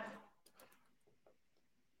that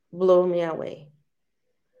blew me away.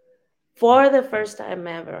 For the first time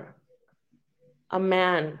ever, a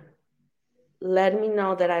man let me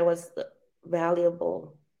know that I was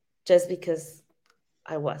valuable just because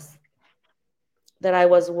I was. That I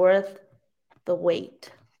was worth the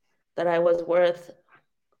wait. That I was worth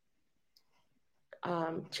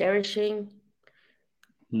cherishing.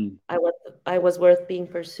 I was worth being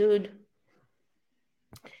pursued.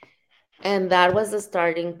 And that was the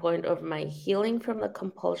starting point of my healing from the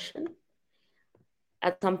compulsion.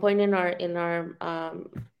 At some point in our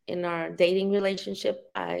dating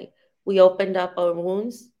relationship, we opened up our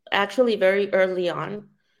wounds. Actually, very early on,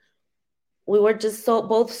 we were just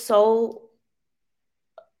both so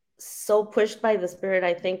pushed by the Spirit.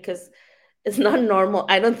 I think, because it's not normal.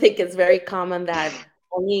 I don't think it's very common that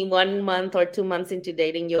only 1 month or 2 months into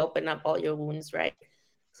dating you open up all your wounds, right?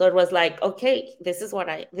 So it was like, okay, this is who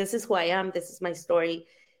I am. This is my story.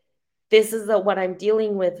 This is what I'm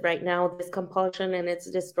dealing with right now, this compulsion, and it's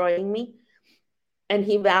destroying me. And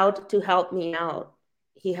he vowed to help me out.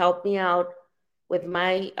 He helped me out with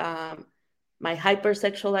my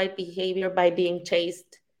hypersexualized behavior by being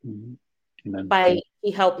chaste.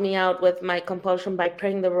 He helped me out with my compulsion by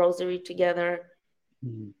praying the rosary together.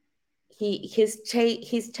 His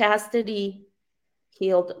chastity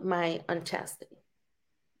healed my unchastity.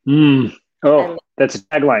 That's a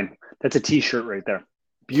tagline. That's a T-shirt right there.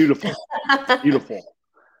 Beautiful. Beautiful.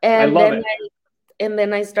 And I love it. And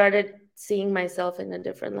then I started seeing myself in a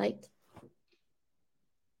different light.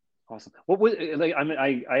 Awesome. What was like?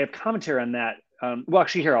 I have commentary on that. Well,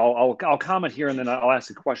 actually, here I'll comment here, and then I'll ask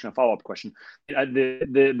a follow-up question.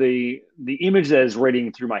 The image that is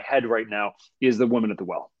radiating through my head right now is the woman at the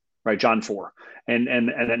well, right? John 4, and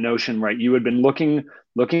that notion, right? You had been looking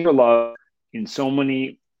for love in so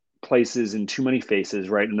many places, in too many faces,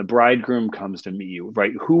 right? And the bridegroom comes to meet you,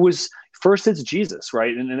 right? Who was first? It's Jesus,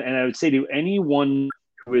 right? And I would say to anyone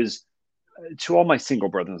who is, to all my single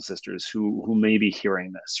brothers and sisters who may be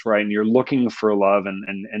hearing this, right? And you're looking for love, and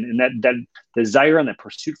that desire and that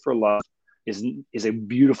pursuit for love is a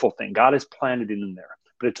beautiful thing. God has planted it in there,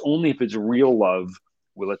 but it's only if it's real love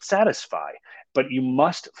will it satisfy. But you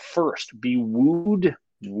must first be wooed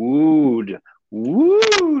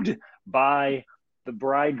by the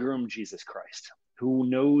bridegroom, Jesus Christ, who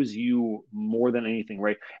knows you more than anything,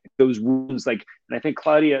 right? Those wounds, like, and I think,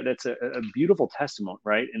 Claudia, that's a beautiful testament,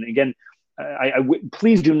 right? And again,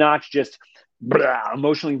 please do not just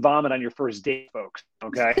emotionally vomit on your first date, folks.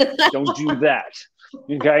 Okay, don't do that.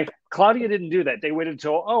 Okay, Claudia didn't do that. They waited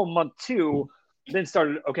until month 2, then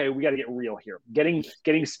started. Okay, we got to get real here. Getting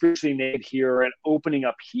spiritually naked here and opening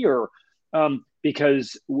up here,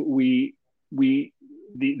 because the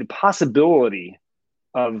possibility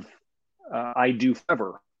of I do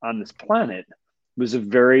forever on this planet was this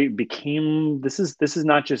is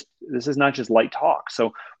not just light talk.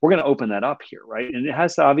 So we're going to open that up here, right? And it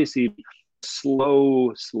has to obviously be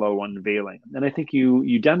slow unveiling. And I think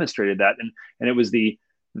you demonstrated that, and it was the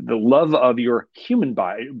love of your human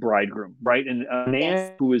bridegroom, right? And a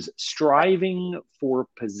man who is striving for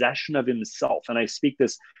possession of himself. And I speak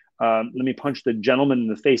this, let me punch the gentleman in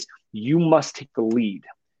the face. You must take the lead.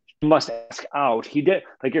 You must ask out. He did.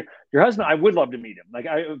 Like your husband, I would love to meet him. Like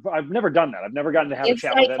I've never done that. I've never gotten to have a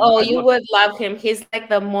chat with him. Oh, you would love him. He's like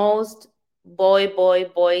the most boy,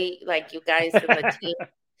 like you guys in the team.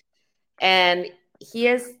 And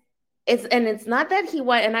it's not that he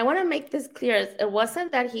was, and I want to make this clear. It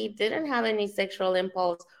wasn't that he didn't have any sexual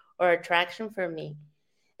impulse or attraction for me.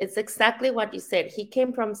 It's exactly what you said. He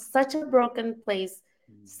came from such a broken place,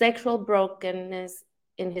 sexual brokenness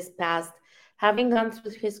in his past, having gone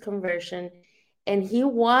through his conversion. And he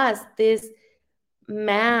was this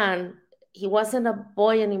man. He wasn't a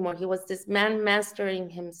boy anymore. He was this man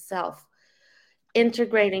mastering himself,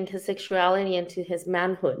 integrating his sexuality into his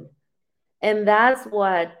manhood. And that's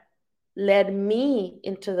what led me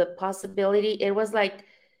into the possibility. It was like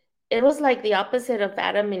the opposite of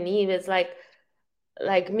Adam and Eve. It's like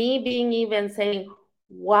me being Eve and saying,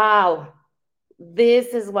 wow,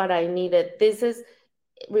 this is what I needed. This is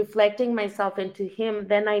reflecting myself into him.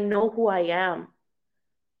 Then I know who I am.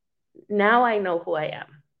 Now I know who I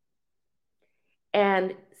am.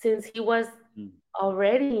 And since he was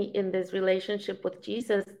already in this relationship with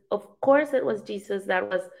Jesus, of course it was Jesus that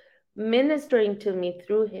was ministering to me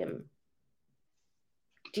through him.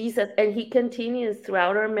 Jesus, and he continues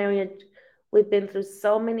throughout our marriage. We've been through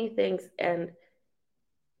so many things, and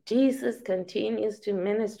Jesus continues to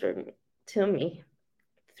minister to me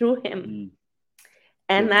through him.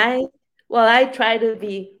 And I try to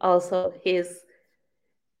be also his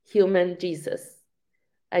human Jesus.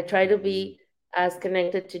 I try to be as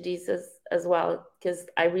connected to Jesus as well, because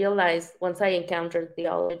I realized once I encountered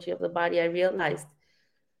theology of the body, I realized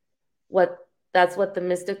that's what the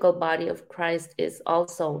mystical body of Christ is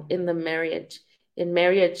also in the marriage. In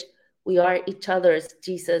marriage, we are each other's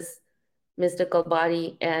Jesus mystical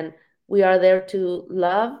body, and we are there to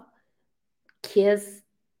love, kiss,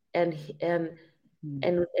 and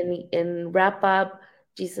wrap up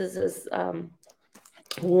Jesus's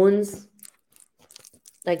wounds,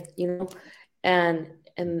 like, and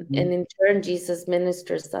in turn, Jesus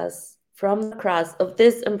ministers us from the cross of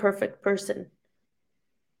this imperfect person.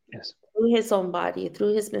 Yes. Through his own body,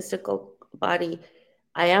 through his mystical body,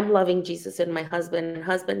 I am loving Jesus in my husband, and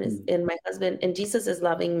husband is in my husband, and Jesus is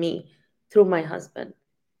loving me through my husband.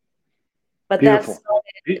 But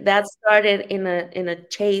that started in a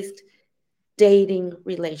chaste dating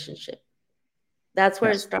relationship. That's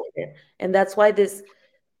where it started, and that's why this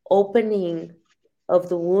opening of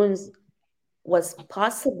the wounds was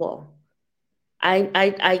possible.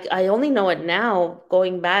 I only know it now.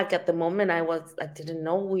 Going back, at the moment, I didn't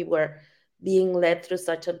know we were being led through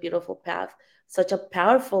such a beautiful path, such a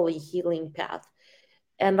powerfully healing path.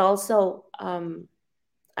 And also,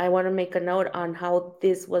 I want to make a note on how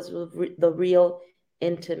this was the real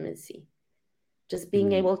intimacy. Just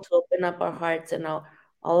being able to open up our hearts and all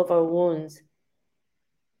of our wounds.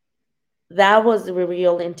 That was the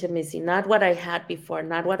real intimacy, not what I had before,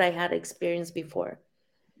 not what I had experienced before,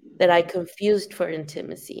 that I confused for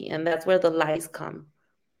intimacy. And that's where the lies come.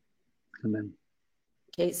 Amen.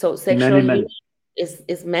 Okay, so sexual union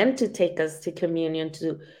is meant to take us to communion,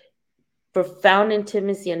 to profound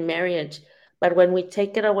intimacy in marriage. But when we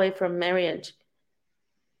take it away from marriage,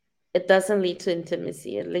 it doesn't lead to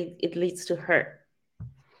intimacy. It leads to hurt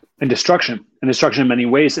and destruction in many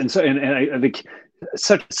ways. And so, and I think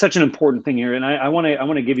such an important thing here. And I want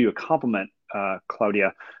to give you a compliment,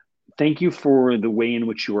 Claudia. thank you for the way in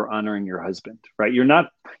which you are honoring your husband, right?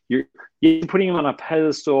 You're putting him on a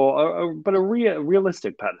pedestal, but a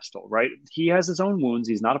realistic pedestal, right? He has his own wounds.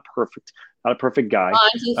 He's not a perfect guy.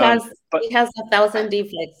 He But has 1,000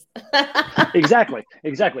 defects. exactly.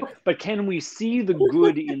 But can we see the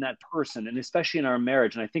good in that person, and especially in our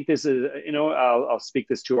marriage? And I think this is, I'll speak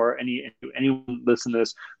this to anyone listening to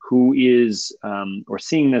this who is or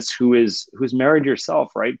seeing this who's married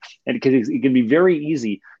yourself, right? And because it can be very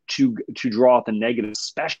easy to draw out the negative,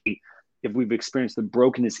 especially if we've experienced the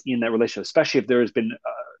brokenness in that relationship, especially if there has been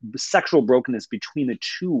sexual brokenness between the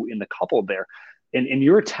two in the couple there. And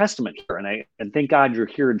you're a testament here, and thank God you're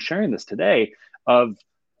here and sharing this today of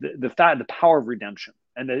the power of redemption.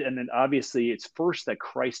 And then obviously it's first that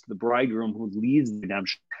Christ, the bridegroom, who leads the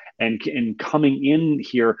redemption and coming in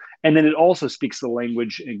here. And then it also speaks the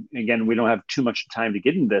language. Again, we don't have too much time to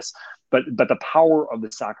get into this, but the power of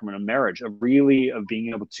the sacrament of marriage, of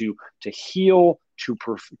being able to heal, to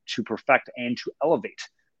perfect, and to elevate,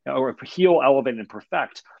 or heal, elevate, and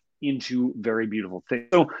perfect into very beautiful things.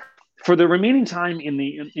 So for the remaining time in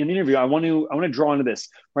the interview, I want to draw into this,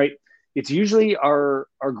 right? It's usually our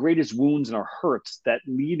greatest wounds and our hurts that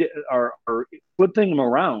lead our flipping them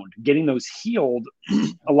around, getting those healed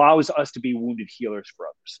allows us to be wounded healers for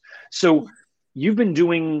others. So you've been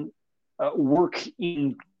doing work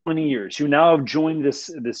in 20 years. You now have joined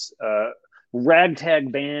this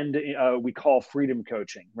ragtag band we call freedom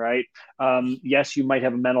coaching, right? Yes, you might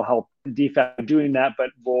have a mental health defect doing that, but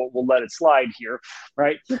we'll let it slide here,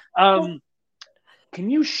 right? Can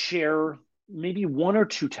you share maybe one or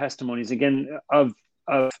two testimonies again of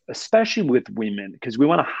especially with women, because we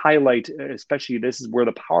want to highlight, especially this is where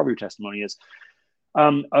the power of your testimony is,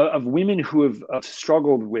 of women who have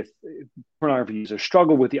struggled with pornography use or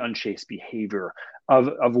struggled with the unchaste behavior,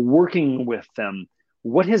 of working with them.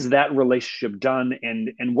 What has that relationship done,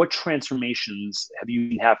 and what transformations have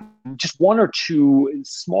you had? Just one or two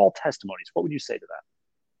small testimonies. What would you say to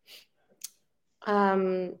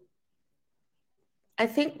that? I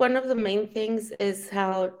think one of the main things is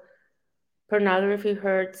how pornography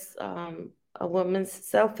hurts a woman's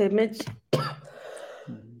self-image.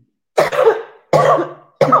 God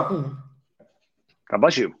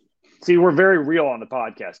bless you. See, we're very real on the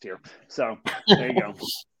podcast here. So there you go.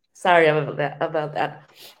 Sorry about that.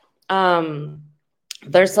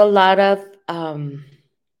 There's a lot of,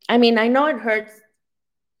 I know it hurts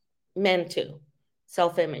men too,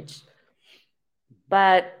 self-image,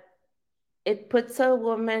 but it puts a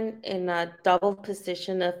woman in a double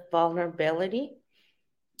position of vulnerability,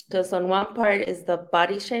 because on one part is the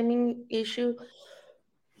body shaming issue,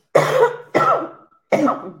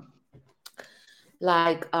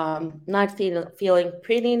 like not feeling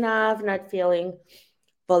pretty enough, not feeling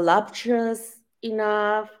voluptuous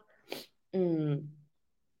enough,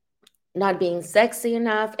 not being sexy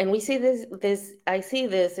enough. And we see this I see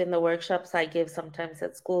this in the workshops I give sometimes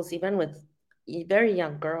at schools, even with very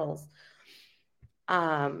young girls.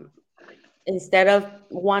 Instead of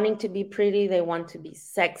wanting to be pretty, they want to be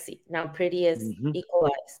sexy. Now, pretty is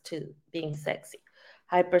equalized to being sexy.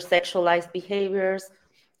 Hypersexualized behaviors,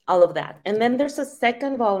 all of that. And then there's a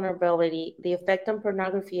second vulnerability. The effect on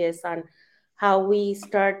pornography is on how we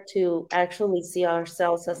start to actually see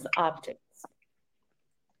ourselves as objects,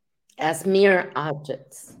 as mere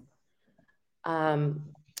objects, and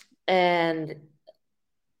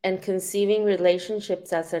conceiving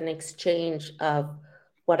relationships as an exchange of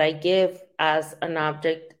what I give as an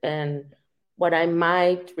object and what I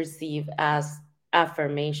might receive as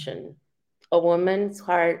affirmation. A woman's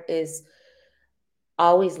heart is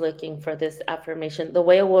always looking for this affirmation. The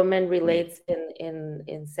way a woman relates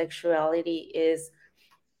in sexuality is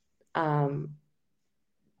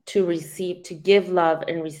to give love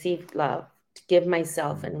and receive love, to give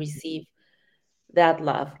myself and receive that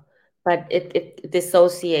love. But it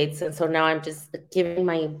dissociates. And so now I'm just giving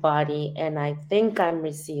my body and I think I'm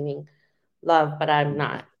receiving love, but I'm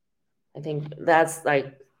not. I think that's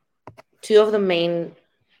like two of the main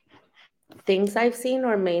things I've seen,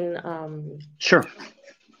 or main Sure.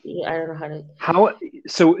 I don't know how to.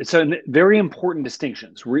 So very important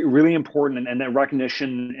distinctions, really important, and that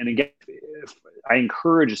recognition. And again, I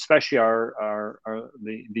encourage, especially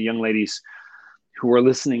the young ladies who are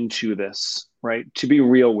listening to this, right, to be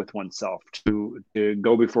real with oneself, to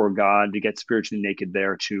go before God, to get spiritually naked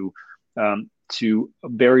there, to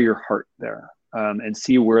bare your heart there, and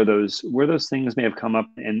see where those things may have come up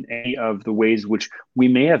in any of the ways which we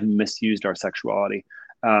may have misused our sexuality,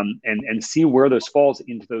 and see where those falls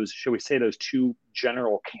into those, shall we say, those two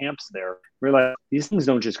general camps there. Realize these things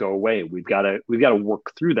don't just go away. We've got to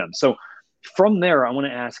work through them. So from there, I want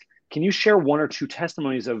to ask, Can you share one or two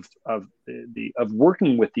testimonies of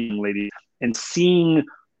working with the young lady and seeing,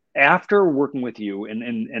 after working with you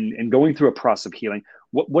and going through a process of healing,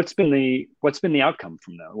 what's been the outcome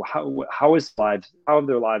from that? How have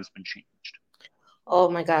their lives been changed? Oh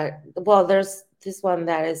my God. Well, there's this one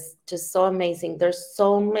that is just so amazing. There's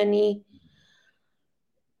so many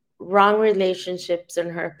wrong relationships in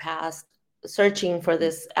her past, searching for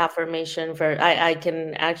this affirmation. I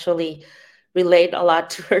can actually relate a lot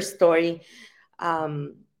to her story.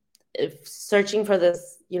 If searching for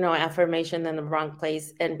this, affirmation in the wrong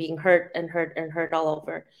place, and being hurt and hurt and hurt all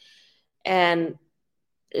over. And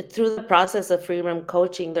through the process of freedom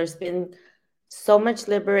coaching, there's been so much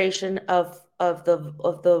liberation of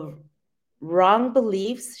the wrong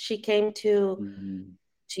beliefs she came to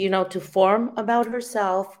form about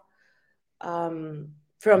herself,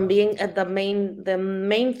 from being at the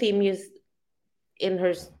main theme is in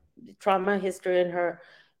her trauma history,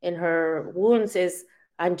 in her wounds, is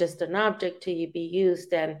I'm just an object to be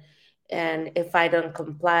used, and if I don't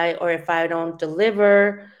comply, or if I don't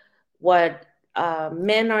deliver what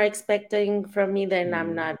men are expecting from me, then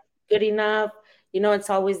I'm not good enough. It's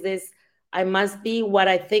always this, I must be what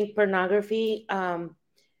I think pornography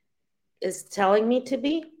is telling me to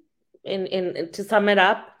be. In to sum it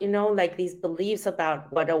up, like these beliefs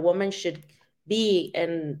about what a woman should be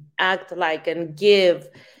and act like and give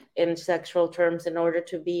in sexual terms in order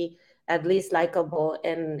to be at least likable,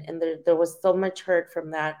 and there was so much hurt from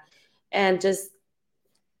that, and just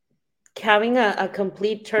having a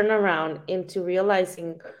complete turnaround into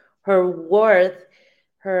realizing her worth,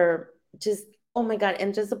 her just, oh my God,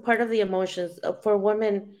 and just a part of the emotions for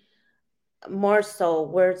women. More so,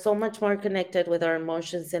 we're so much more connected with our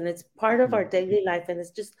emotions, and it's part of our daily life, and it's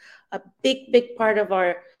just a big part of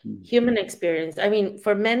our human experience. I mean,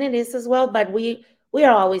 for men it is as well, but we are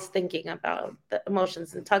always thinking about the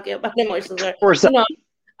emotions and talking about emotions.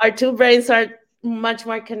 Our two brains are much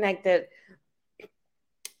more connected,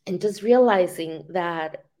 and just realizing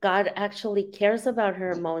that God actually cares about her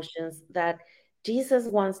emotions, that Jesus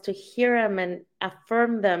wants to hear them and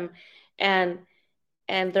affirm them, and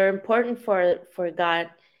they're important for God.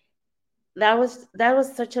 That was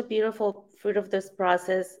such a beautiful fruit of this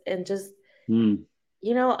process. And just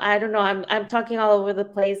I don't know, I'm talking all over the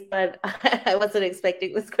place, but I wasn't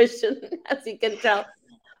expecting this question, as you can tell.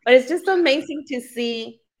 But it's just amazing to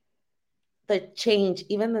see the change,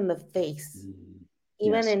 even in the face,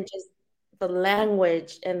 even in just the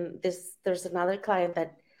language. And there's another client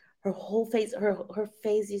that her whole face, her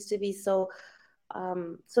face used to be so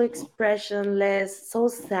expressionless, so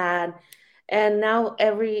sad, and now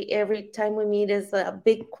every time we meet is a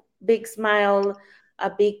big smile, a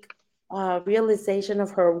big realization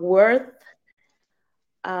of her worth,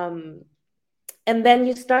 and then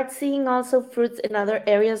you start seeing also fruits in other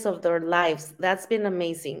areas of their lives. That's been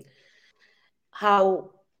amazing.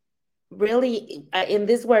 How really in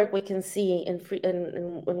this work we can see in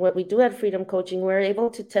what we do at Freedom Coaching, we're able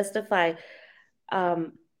to testify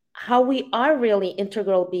how we are really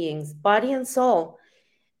integral beings, body and soul.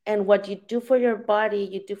 And what you do for your body,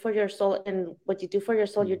 you do for your soul, and what you do for your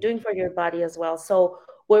soul, you're doing for your body as well. So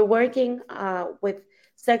we're working with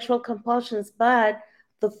sexual compulsions, but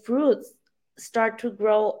the fruits start to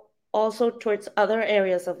grow also towards other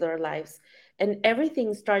areas of their lives. And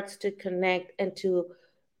everything starts to connect and to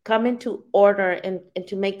come into order, and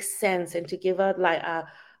to make sense, and to give a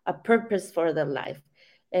purpose for the life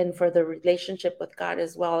and for the relationship with God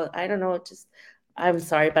as well. I don't know, I'm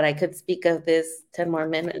sorry, but I could speak of this 10 more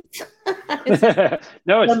minutes.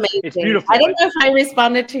 No, it's beautiful. I don't know if I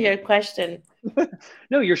responded to your question.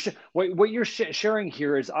 No, what you're sharing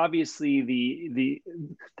here is obviously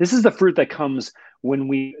this is the fruit that comes when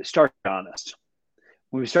we start to be honest,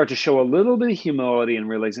 when we start to show a little bit of humility and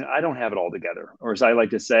realizing I don't have it all together, or as I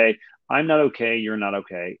like to say, I'm not okay, you're not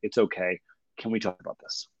okay, it's okay. Can we talk about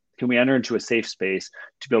this? Can we enter into a safe space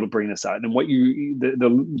to be able to bring this out? And what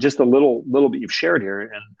just the little bit you've shared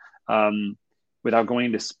here, and without going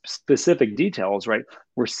into specific details, right?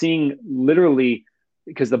 We're seeing literally,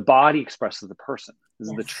 because the body expresses the person. This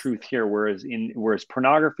is the truth here. Whereas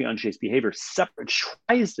pornography, unchaste behavior,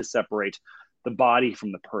 tries to separate the body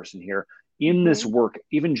from the person here. In this work,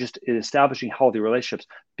 even just establishing healthy relationships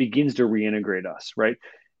begins to reintegrate us, right?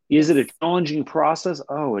 Is it a challenging process?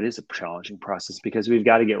 Oh, it is a challenging process, because we've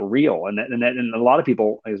got to get real. And a lot of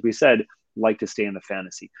people, as we said, like to stay in the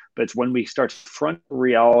fantasy. But it's when we start to front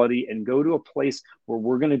reality and go to a place where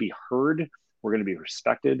we're going to be heard, we're going to be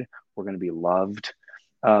respected, we're going to be loved.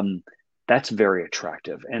 That's very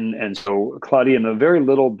attractive. And so, Claudia, in the very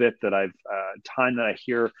little bit that time that I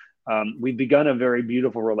hear we've begun a very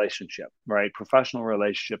beautiful relationship, right? Professional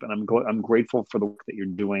relationship. And I'm grateful for the work that you're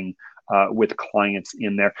doing with clients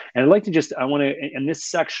in there. And I'd like to I want to, in this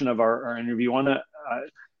section of our interview, I want to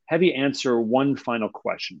have you answer one final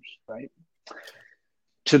question, right?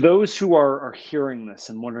 To those who are hearing this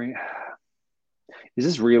and wondering, is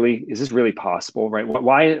this really possible, right?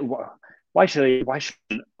 Why should I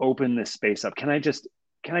open this space up? Can I just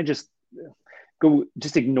go,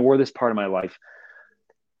 just ignore this part of my life?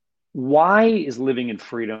 Why is living in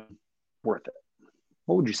freedom worth it?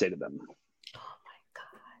 What would you say to them? Oh my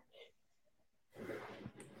God.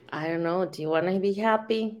 I don't know. Do you want to be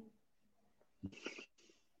happy?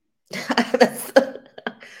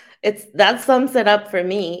 That sums it up for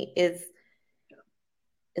me. It's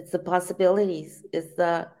the possibilities. It's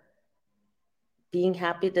the being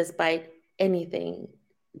happy despite anything,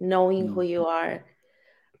 knowing who you are,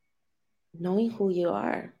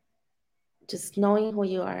 just knowing who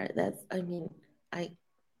you are.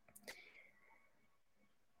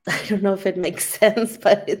 I don't know if it makes sense,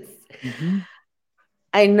 but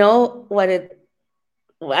I know what it's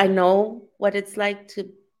like to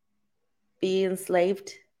be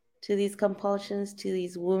enslaved to these compulsions, to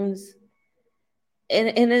these wounds.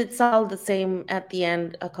 And it's all the same at the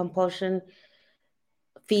end. A compulsion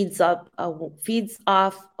feeds off a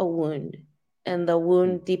wound, and the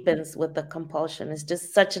wound deepens with the compulsion. It's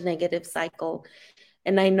just such a negative cycle.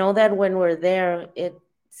 And I know that when we're there, it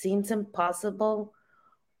seems impossible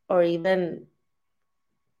or even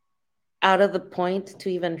out of the point to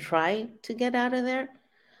even try to get out of there.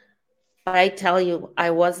 But I tell you,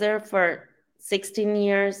 I was there for 16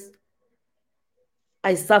 years.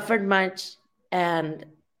 I suffered much, and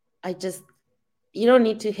you don't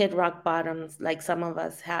need to hit rock bottoms like some of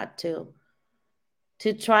us had to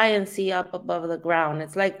try and see up above the ground.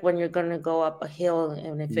 It's like when you're going to go up a hill,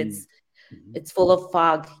 and if it's full of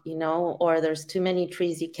fog, or there's too many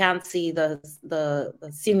trees, you can't see the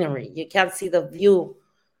scenery, you can't see the view.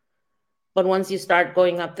 But once you start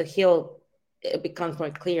going up the hill, it becomes more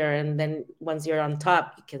clear, and then once you're on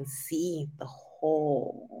top, you can see the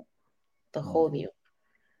whole view.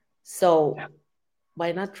 So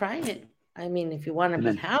why not try it? I mean, if you want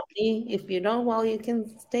to be happy, if you don't, well, you can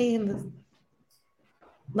stay in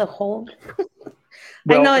the hole.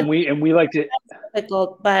 Well, I know we like to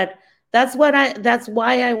difficult, but that's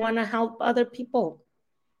why I want to help other people,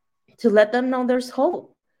 to let them know there's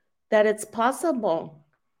hope, that it's possible.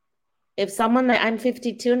 If I'm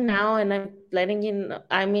 52 now, and I'm letting you know,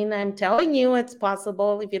 I'm telling you it's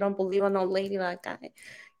possible. If you don't believe an old lady like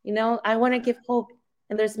I want to give hope.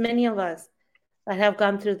 And there's many of us that have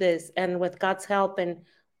gone through this, and with God's help and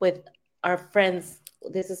with our friends,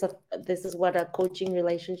 this is what a coaching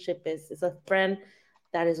relationship is. It's a friend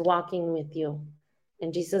that is walking with you.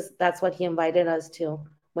 And Jesus, that's what he invited us to.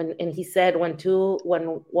 And he said, when two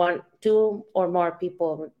or more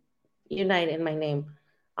people unite in my name,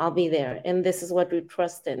 I'll be there. And this is what we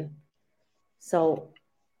trust in. So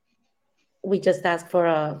I just ask for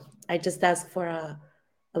a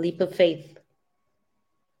leap of faith.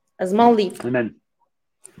 A small leap. Amen.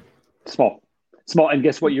 Small. And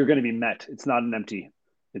guess what? You're going to be met. It's not an empty.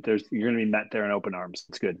 You're going to be met there in open arms.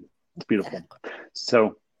 It's good. It's beautiful.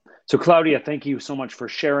 So Claudia, thank you so much for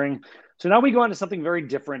sharing. So now we go on to something very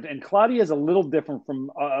different, and Claudia is a little different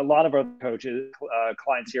from a lot of our coaches,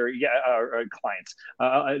 clients here.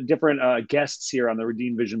 Different guests here on the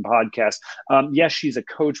Redeemed Vision podcast. Yes, she's a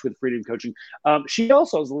coach with Freedom Coaching. She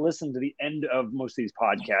also has listened to the end of most of these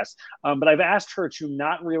podcasts, but I've asked her to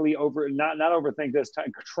not overthink this.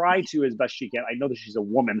 Try to as best she can. I know that she's a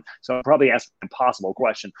woman, so I'll probably ask an impossible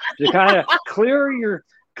question to kind of clear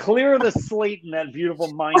the slate in that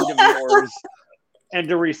beautiful mind of yours. And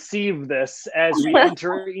to receive this as we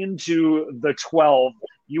enter into the 12.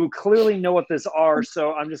 You clearly know what this are,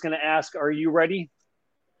 so I'm just going to ask, are you ready?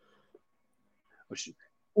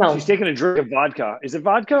 No. She's taking a drink of vodka. Is it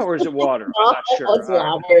vodka or is it water? No, I'm not sure. It's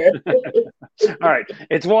water. All right,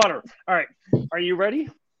 it's water. All right, are you ready?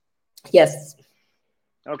 Yes.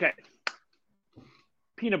 Okay.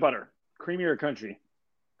 Peanut butter, creamy or crunchy?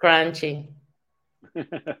 Crunchy.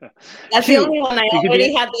 That's the only one I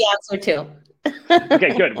already had the answer to.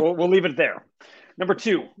 Okay, good. We'll leave it there. Number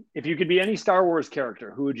 2, if you could be any Star Wars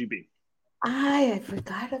character, who would you be? I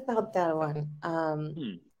forgot about that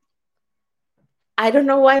one. I don't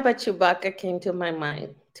know why, but Chewbacca came to my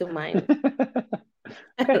mind. Okay,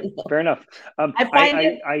 fair enough.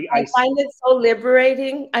 I find it so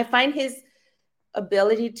liberating. I find his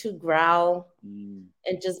ability to growl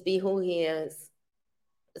and just be who he is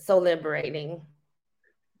so liberating.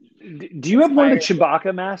 Do you have one of the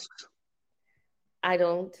Chewbacca masks? I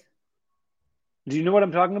don't. Do you know what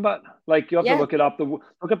I'm talking about? Like you have to Yeah. look it up.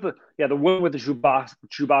 Look up the one with the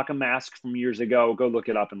Chewbacca mask from years ago. Go look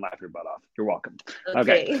it up and laugh your butt off. You're welcome.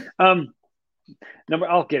 Okay.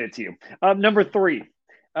 I'll get it to you. Number 3.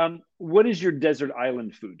 What is your desert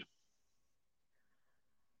island food?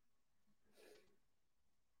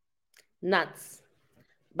 Nuts,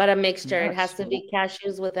 but a mixture. It has Nuts. to be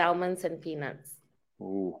cashews with almonds and peanuts.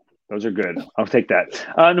 Ooh, those are good. I'll take that.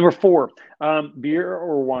 Number 4. Beer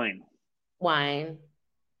or wine? Wine.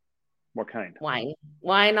 What kind?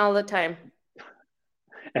 Wine all the time.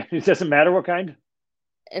 And it doesn't matter what kind?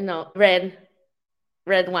 No, red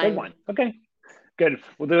wine. Red wine. Okay, good.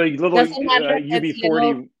 Well, the little Doesn't matter if it's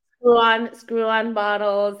UB40 screw on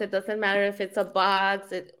bottles. It doesn't matter if it's a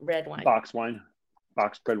box. Red wine. Box wine.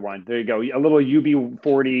 Box red wine. There you go. A little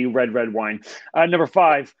UB40 red wine. Number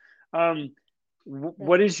 5.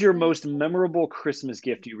 What is your most memorable Christmas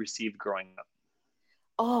gift you received growing up?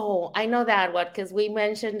 Oh, I know that one because we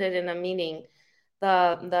mentioned it in a meeting.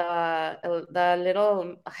 The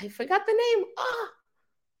little, I forgot the name.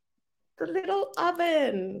 The little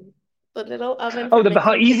oven. The little oven. Oh,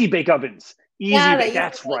 the Easy Bake Ovens.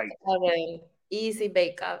 That's right. Oven. Easy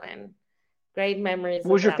Bake Oven. Great memories.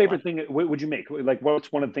 What was your favorite thing? What would you make? Like,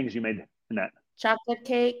 what's one of the things you made in that? Chocolate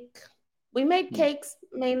cake. We made cakes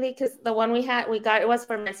mainly because the one we got, it was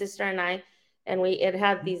for my sister and I, and it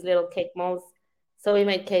had these little cake molds. So we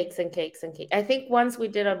made cakes and cakes and cakes. I think once we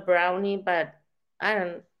did a brownie, but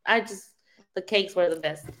the cakes were the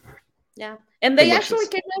best. Yeah. And they actually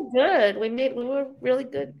came out good. We were really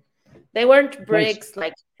good. They weren't bricks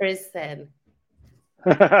like Chris said.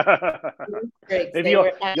 Maybe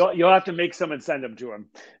you'll have to make some and send them to him.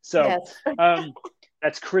 So yes.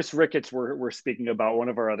 That's Chris Ricketts we're speaking about, one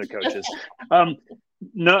of our other coaches.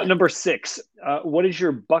 Number 6. What is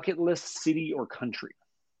your bucket list city or country?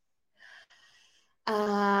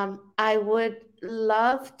 I would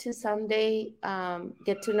love to someday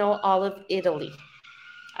get to know all of Italy.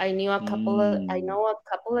 I know a couple of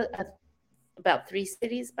about 3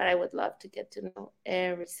 cities, but I would love to get to know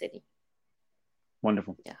every city.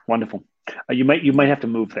 Wonderful. Yeah. Wonderful. You might have to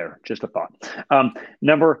move there. Just a thought.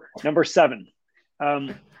 Number 7.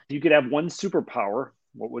 If you could have one superpower,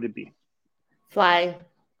 what would it be? Fly.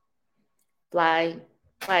 I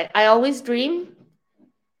always dream,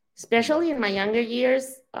 especially in my younger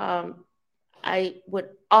years. I would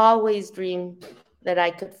always dream that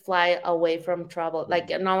I could fly away from trouble.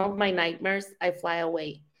 Like in all of my nightmares, I fly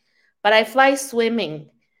away. But I fly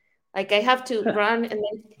swimming. Like I have to run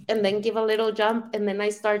and then give a little jump, and then I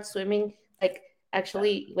start swimming, like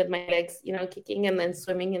actually with my legs, kicking and then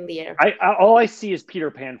swimming in the air. All I see is Peter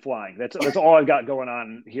Pan flying. That's all I've got going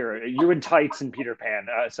on here. You in tights and Peter Pan.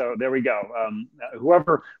 So there we go.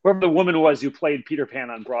 Whoever the woman was who played Peter Pan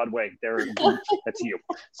on Broadway, that's you.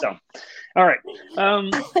 So, all right.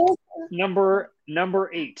 Number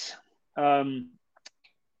 8. Have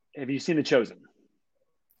you seen The Chosen?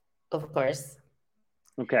 Of course.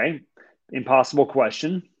 Okay. Impossible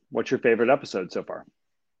question. What's your favorite episode so far?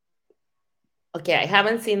 Okay, I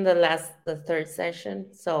haven't seen the 3rd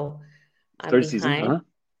session, so I'm third behind. Season?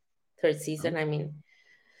 Third season, I mean.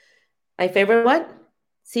 My favorite what?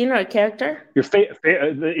 Scene or character? Your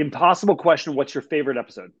the impossible question, what's your favorite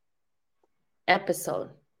episode?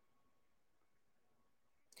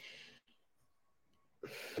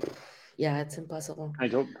 Yeah, it's impossible. I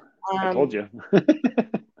told you.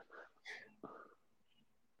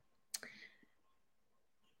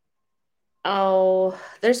 Oh,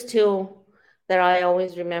 there's 2 that I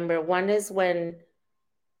always remember. One is when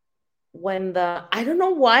I don't know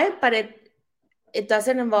why, but it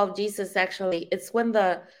doesn't involve Jesus actually. It's when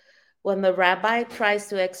the rabbi tries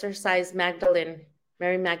to exorcise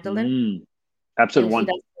Mary Magdalene. Episode 1.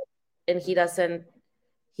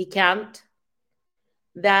 He can't.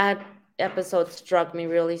 That episode struck me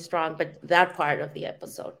really strong, but that part of the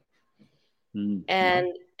episode.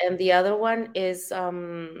 And the other one is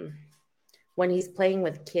when he's playing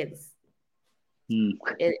with kids. I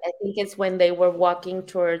think it's when they were walking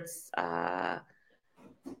towards the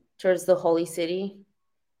holy city,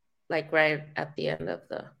 like right at the end of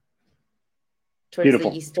towards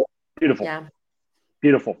the Easter. Beautiful. Yeah.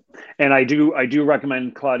 Beautiful. And I do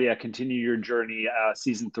recommend, Claudia, continue your journey.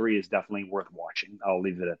 Season 3 is definitely worth watching. I'll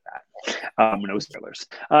leave it at that. No spoilers.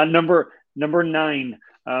 Number 9,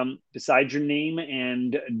 besides your name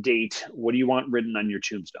and date, what do you want written on your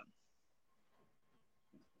tombstone?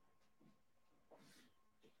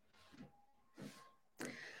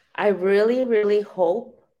 I really, really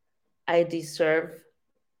hope I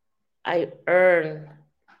earn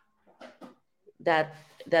that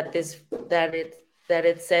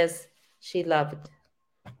it says she loved.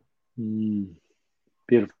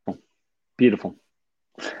 Beautiful. Beautiful.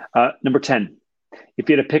 Number 10, if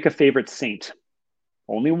you had to pick a favorite saint,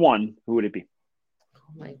 only one, who would it be?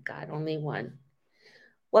 Oh my God, only one.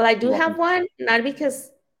 Well, I do have one, not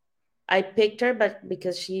because I picked her, but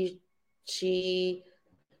because she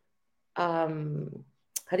how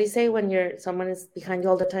do you say when someone is behind you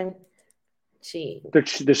all the time?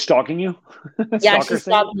 They're stalking you? Yeah, she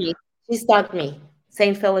stalked me. She stalked me.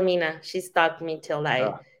 Saint Philomena. She stalked me till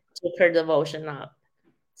I took her devotion up.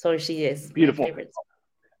 So she is beautiful. My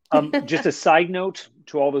favorite. Just a side note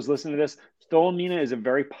to all those listening to this, Philomena is a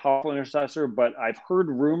very powerful intercessor, but I've heard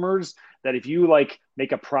rumors that if you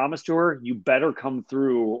make a promise to her, you better come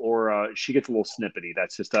through, or she gets a little snippety.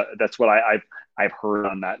 That's just that's what I've heard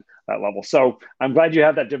on that level. So I'm glad you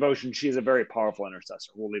have that devotion. She is a very powerful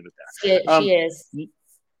intercessor. We'll leave it there. She is.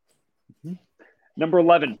 Number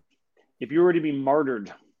 11, if you were to be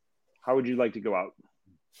martyred, how would you like to go out?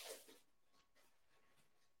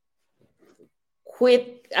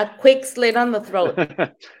 A quick slit on the throat.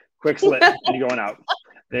 Quick slit, and you're going out.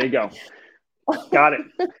 There you go. Got it.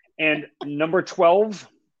 And number 12,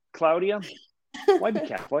 Claudia, why be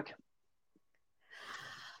Catholic?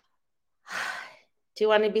 Do you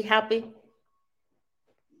want to be happy?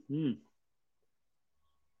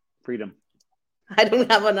 Freedom. I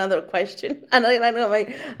don't have another question. I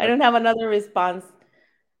don't have another response.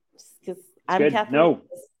 Because I'm good. Catholic. No.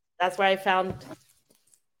 That's where I found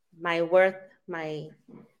my worth, my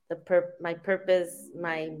purpose,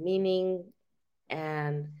 my meaning,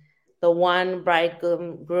 and the one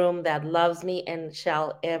bridegroom that loves me and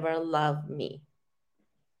shall ever love me.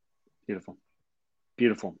 Beautiful.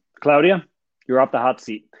 Beautiful. Claudia, you're off the hot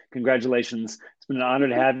seat. Congratulations. It's been an honor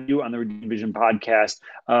to have you on the Redeemed Vision podcast.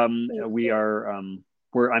 I'm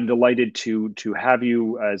delighted to have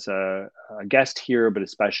you as a guest here, but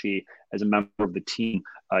especially as a member of the team.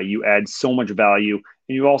 You add so much value,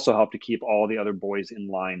 and you also help to keep all the other boys in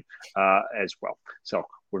line as well. So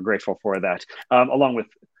we're grateful for that. Along with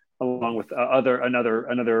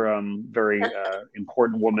another very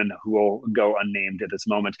important woman who will go unnamed at this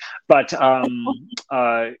moment. But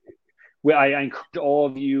I encourage all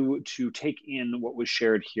of you to take in what was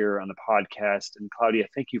shared here on the podcast. And Claudia,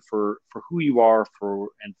 thank you for who you are, for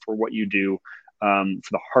what you do,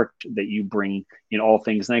 for the heart that you bring in all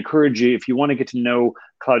things. And I encourage you, if you want to get to know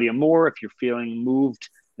Claudia more, if you're feeling moved,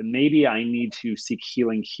 then maybe I need to seek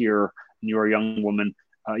healing here, and you're a young woman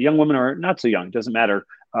or not so young, doesn't matter.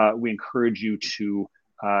 We encourage you to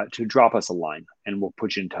drop us a line, and we'll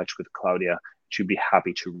put you in touch with Claudia. She'd be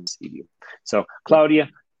happy to receive you. So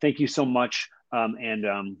Claudia, thank you so much,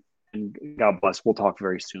 and God bless. We'll talk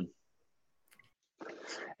very soon.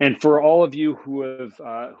 And for all of you who have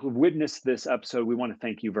witnessed this episode, we want to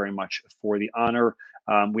thank you very much for the honor.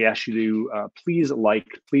 We ask you to please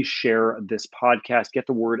share this podcast, get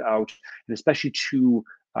the word out, and especially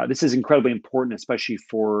this is incredibly important, especially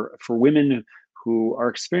for women who are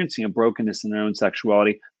experiencing a brokenness in their own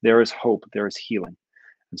sexuality. There is hope, there is healing.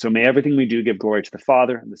 And so may everything we do give glory to the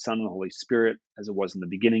Father, and the Son, and the Holy Spirit, as it was in the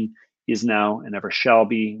beginning, is now, and ever shall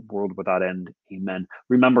be, world without end. Amen.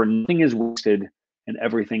 Remember, nothing is wasted, and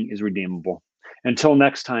everything is redeemable. Until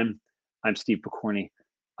next time, I'm Steve Picorni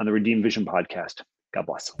on the Redeemed Vision podcast. God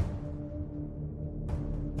bless.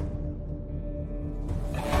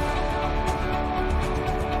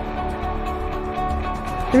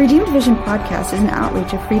 The Redeemed Vision podcast is an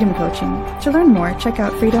outreach of Freedom Coaching. To learn more, check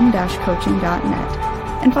out freedom-coaching.net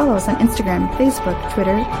and follow us on Instagram, Facebook,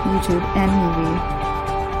 Twitter, YouTube, and MeWe.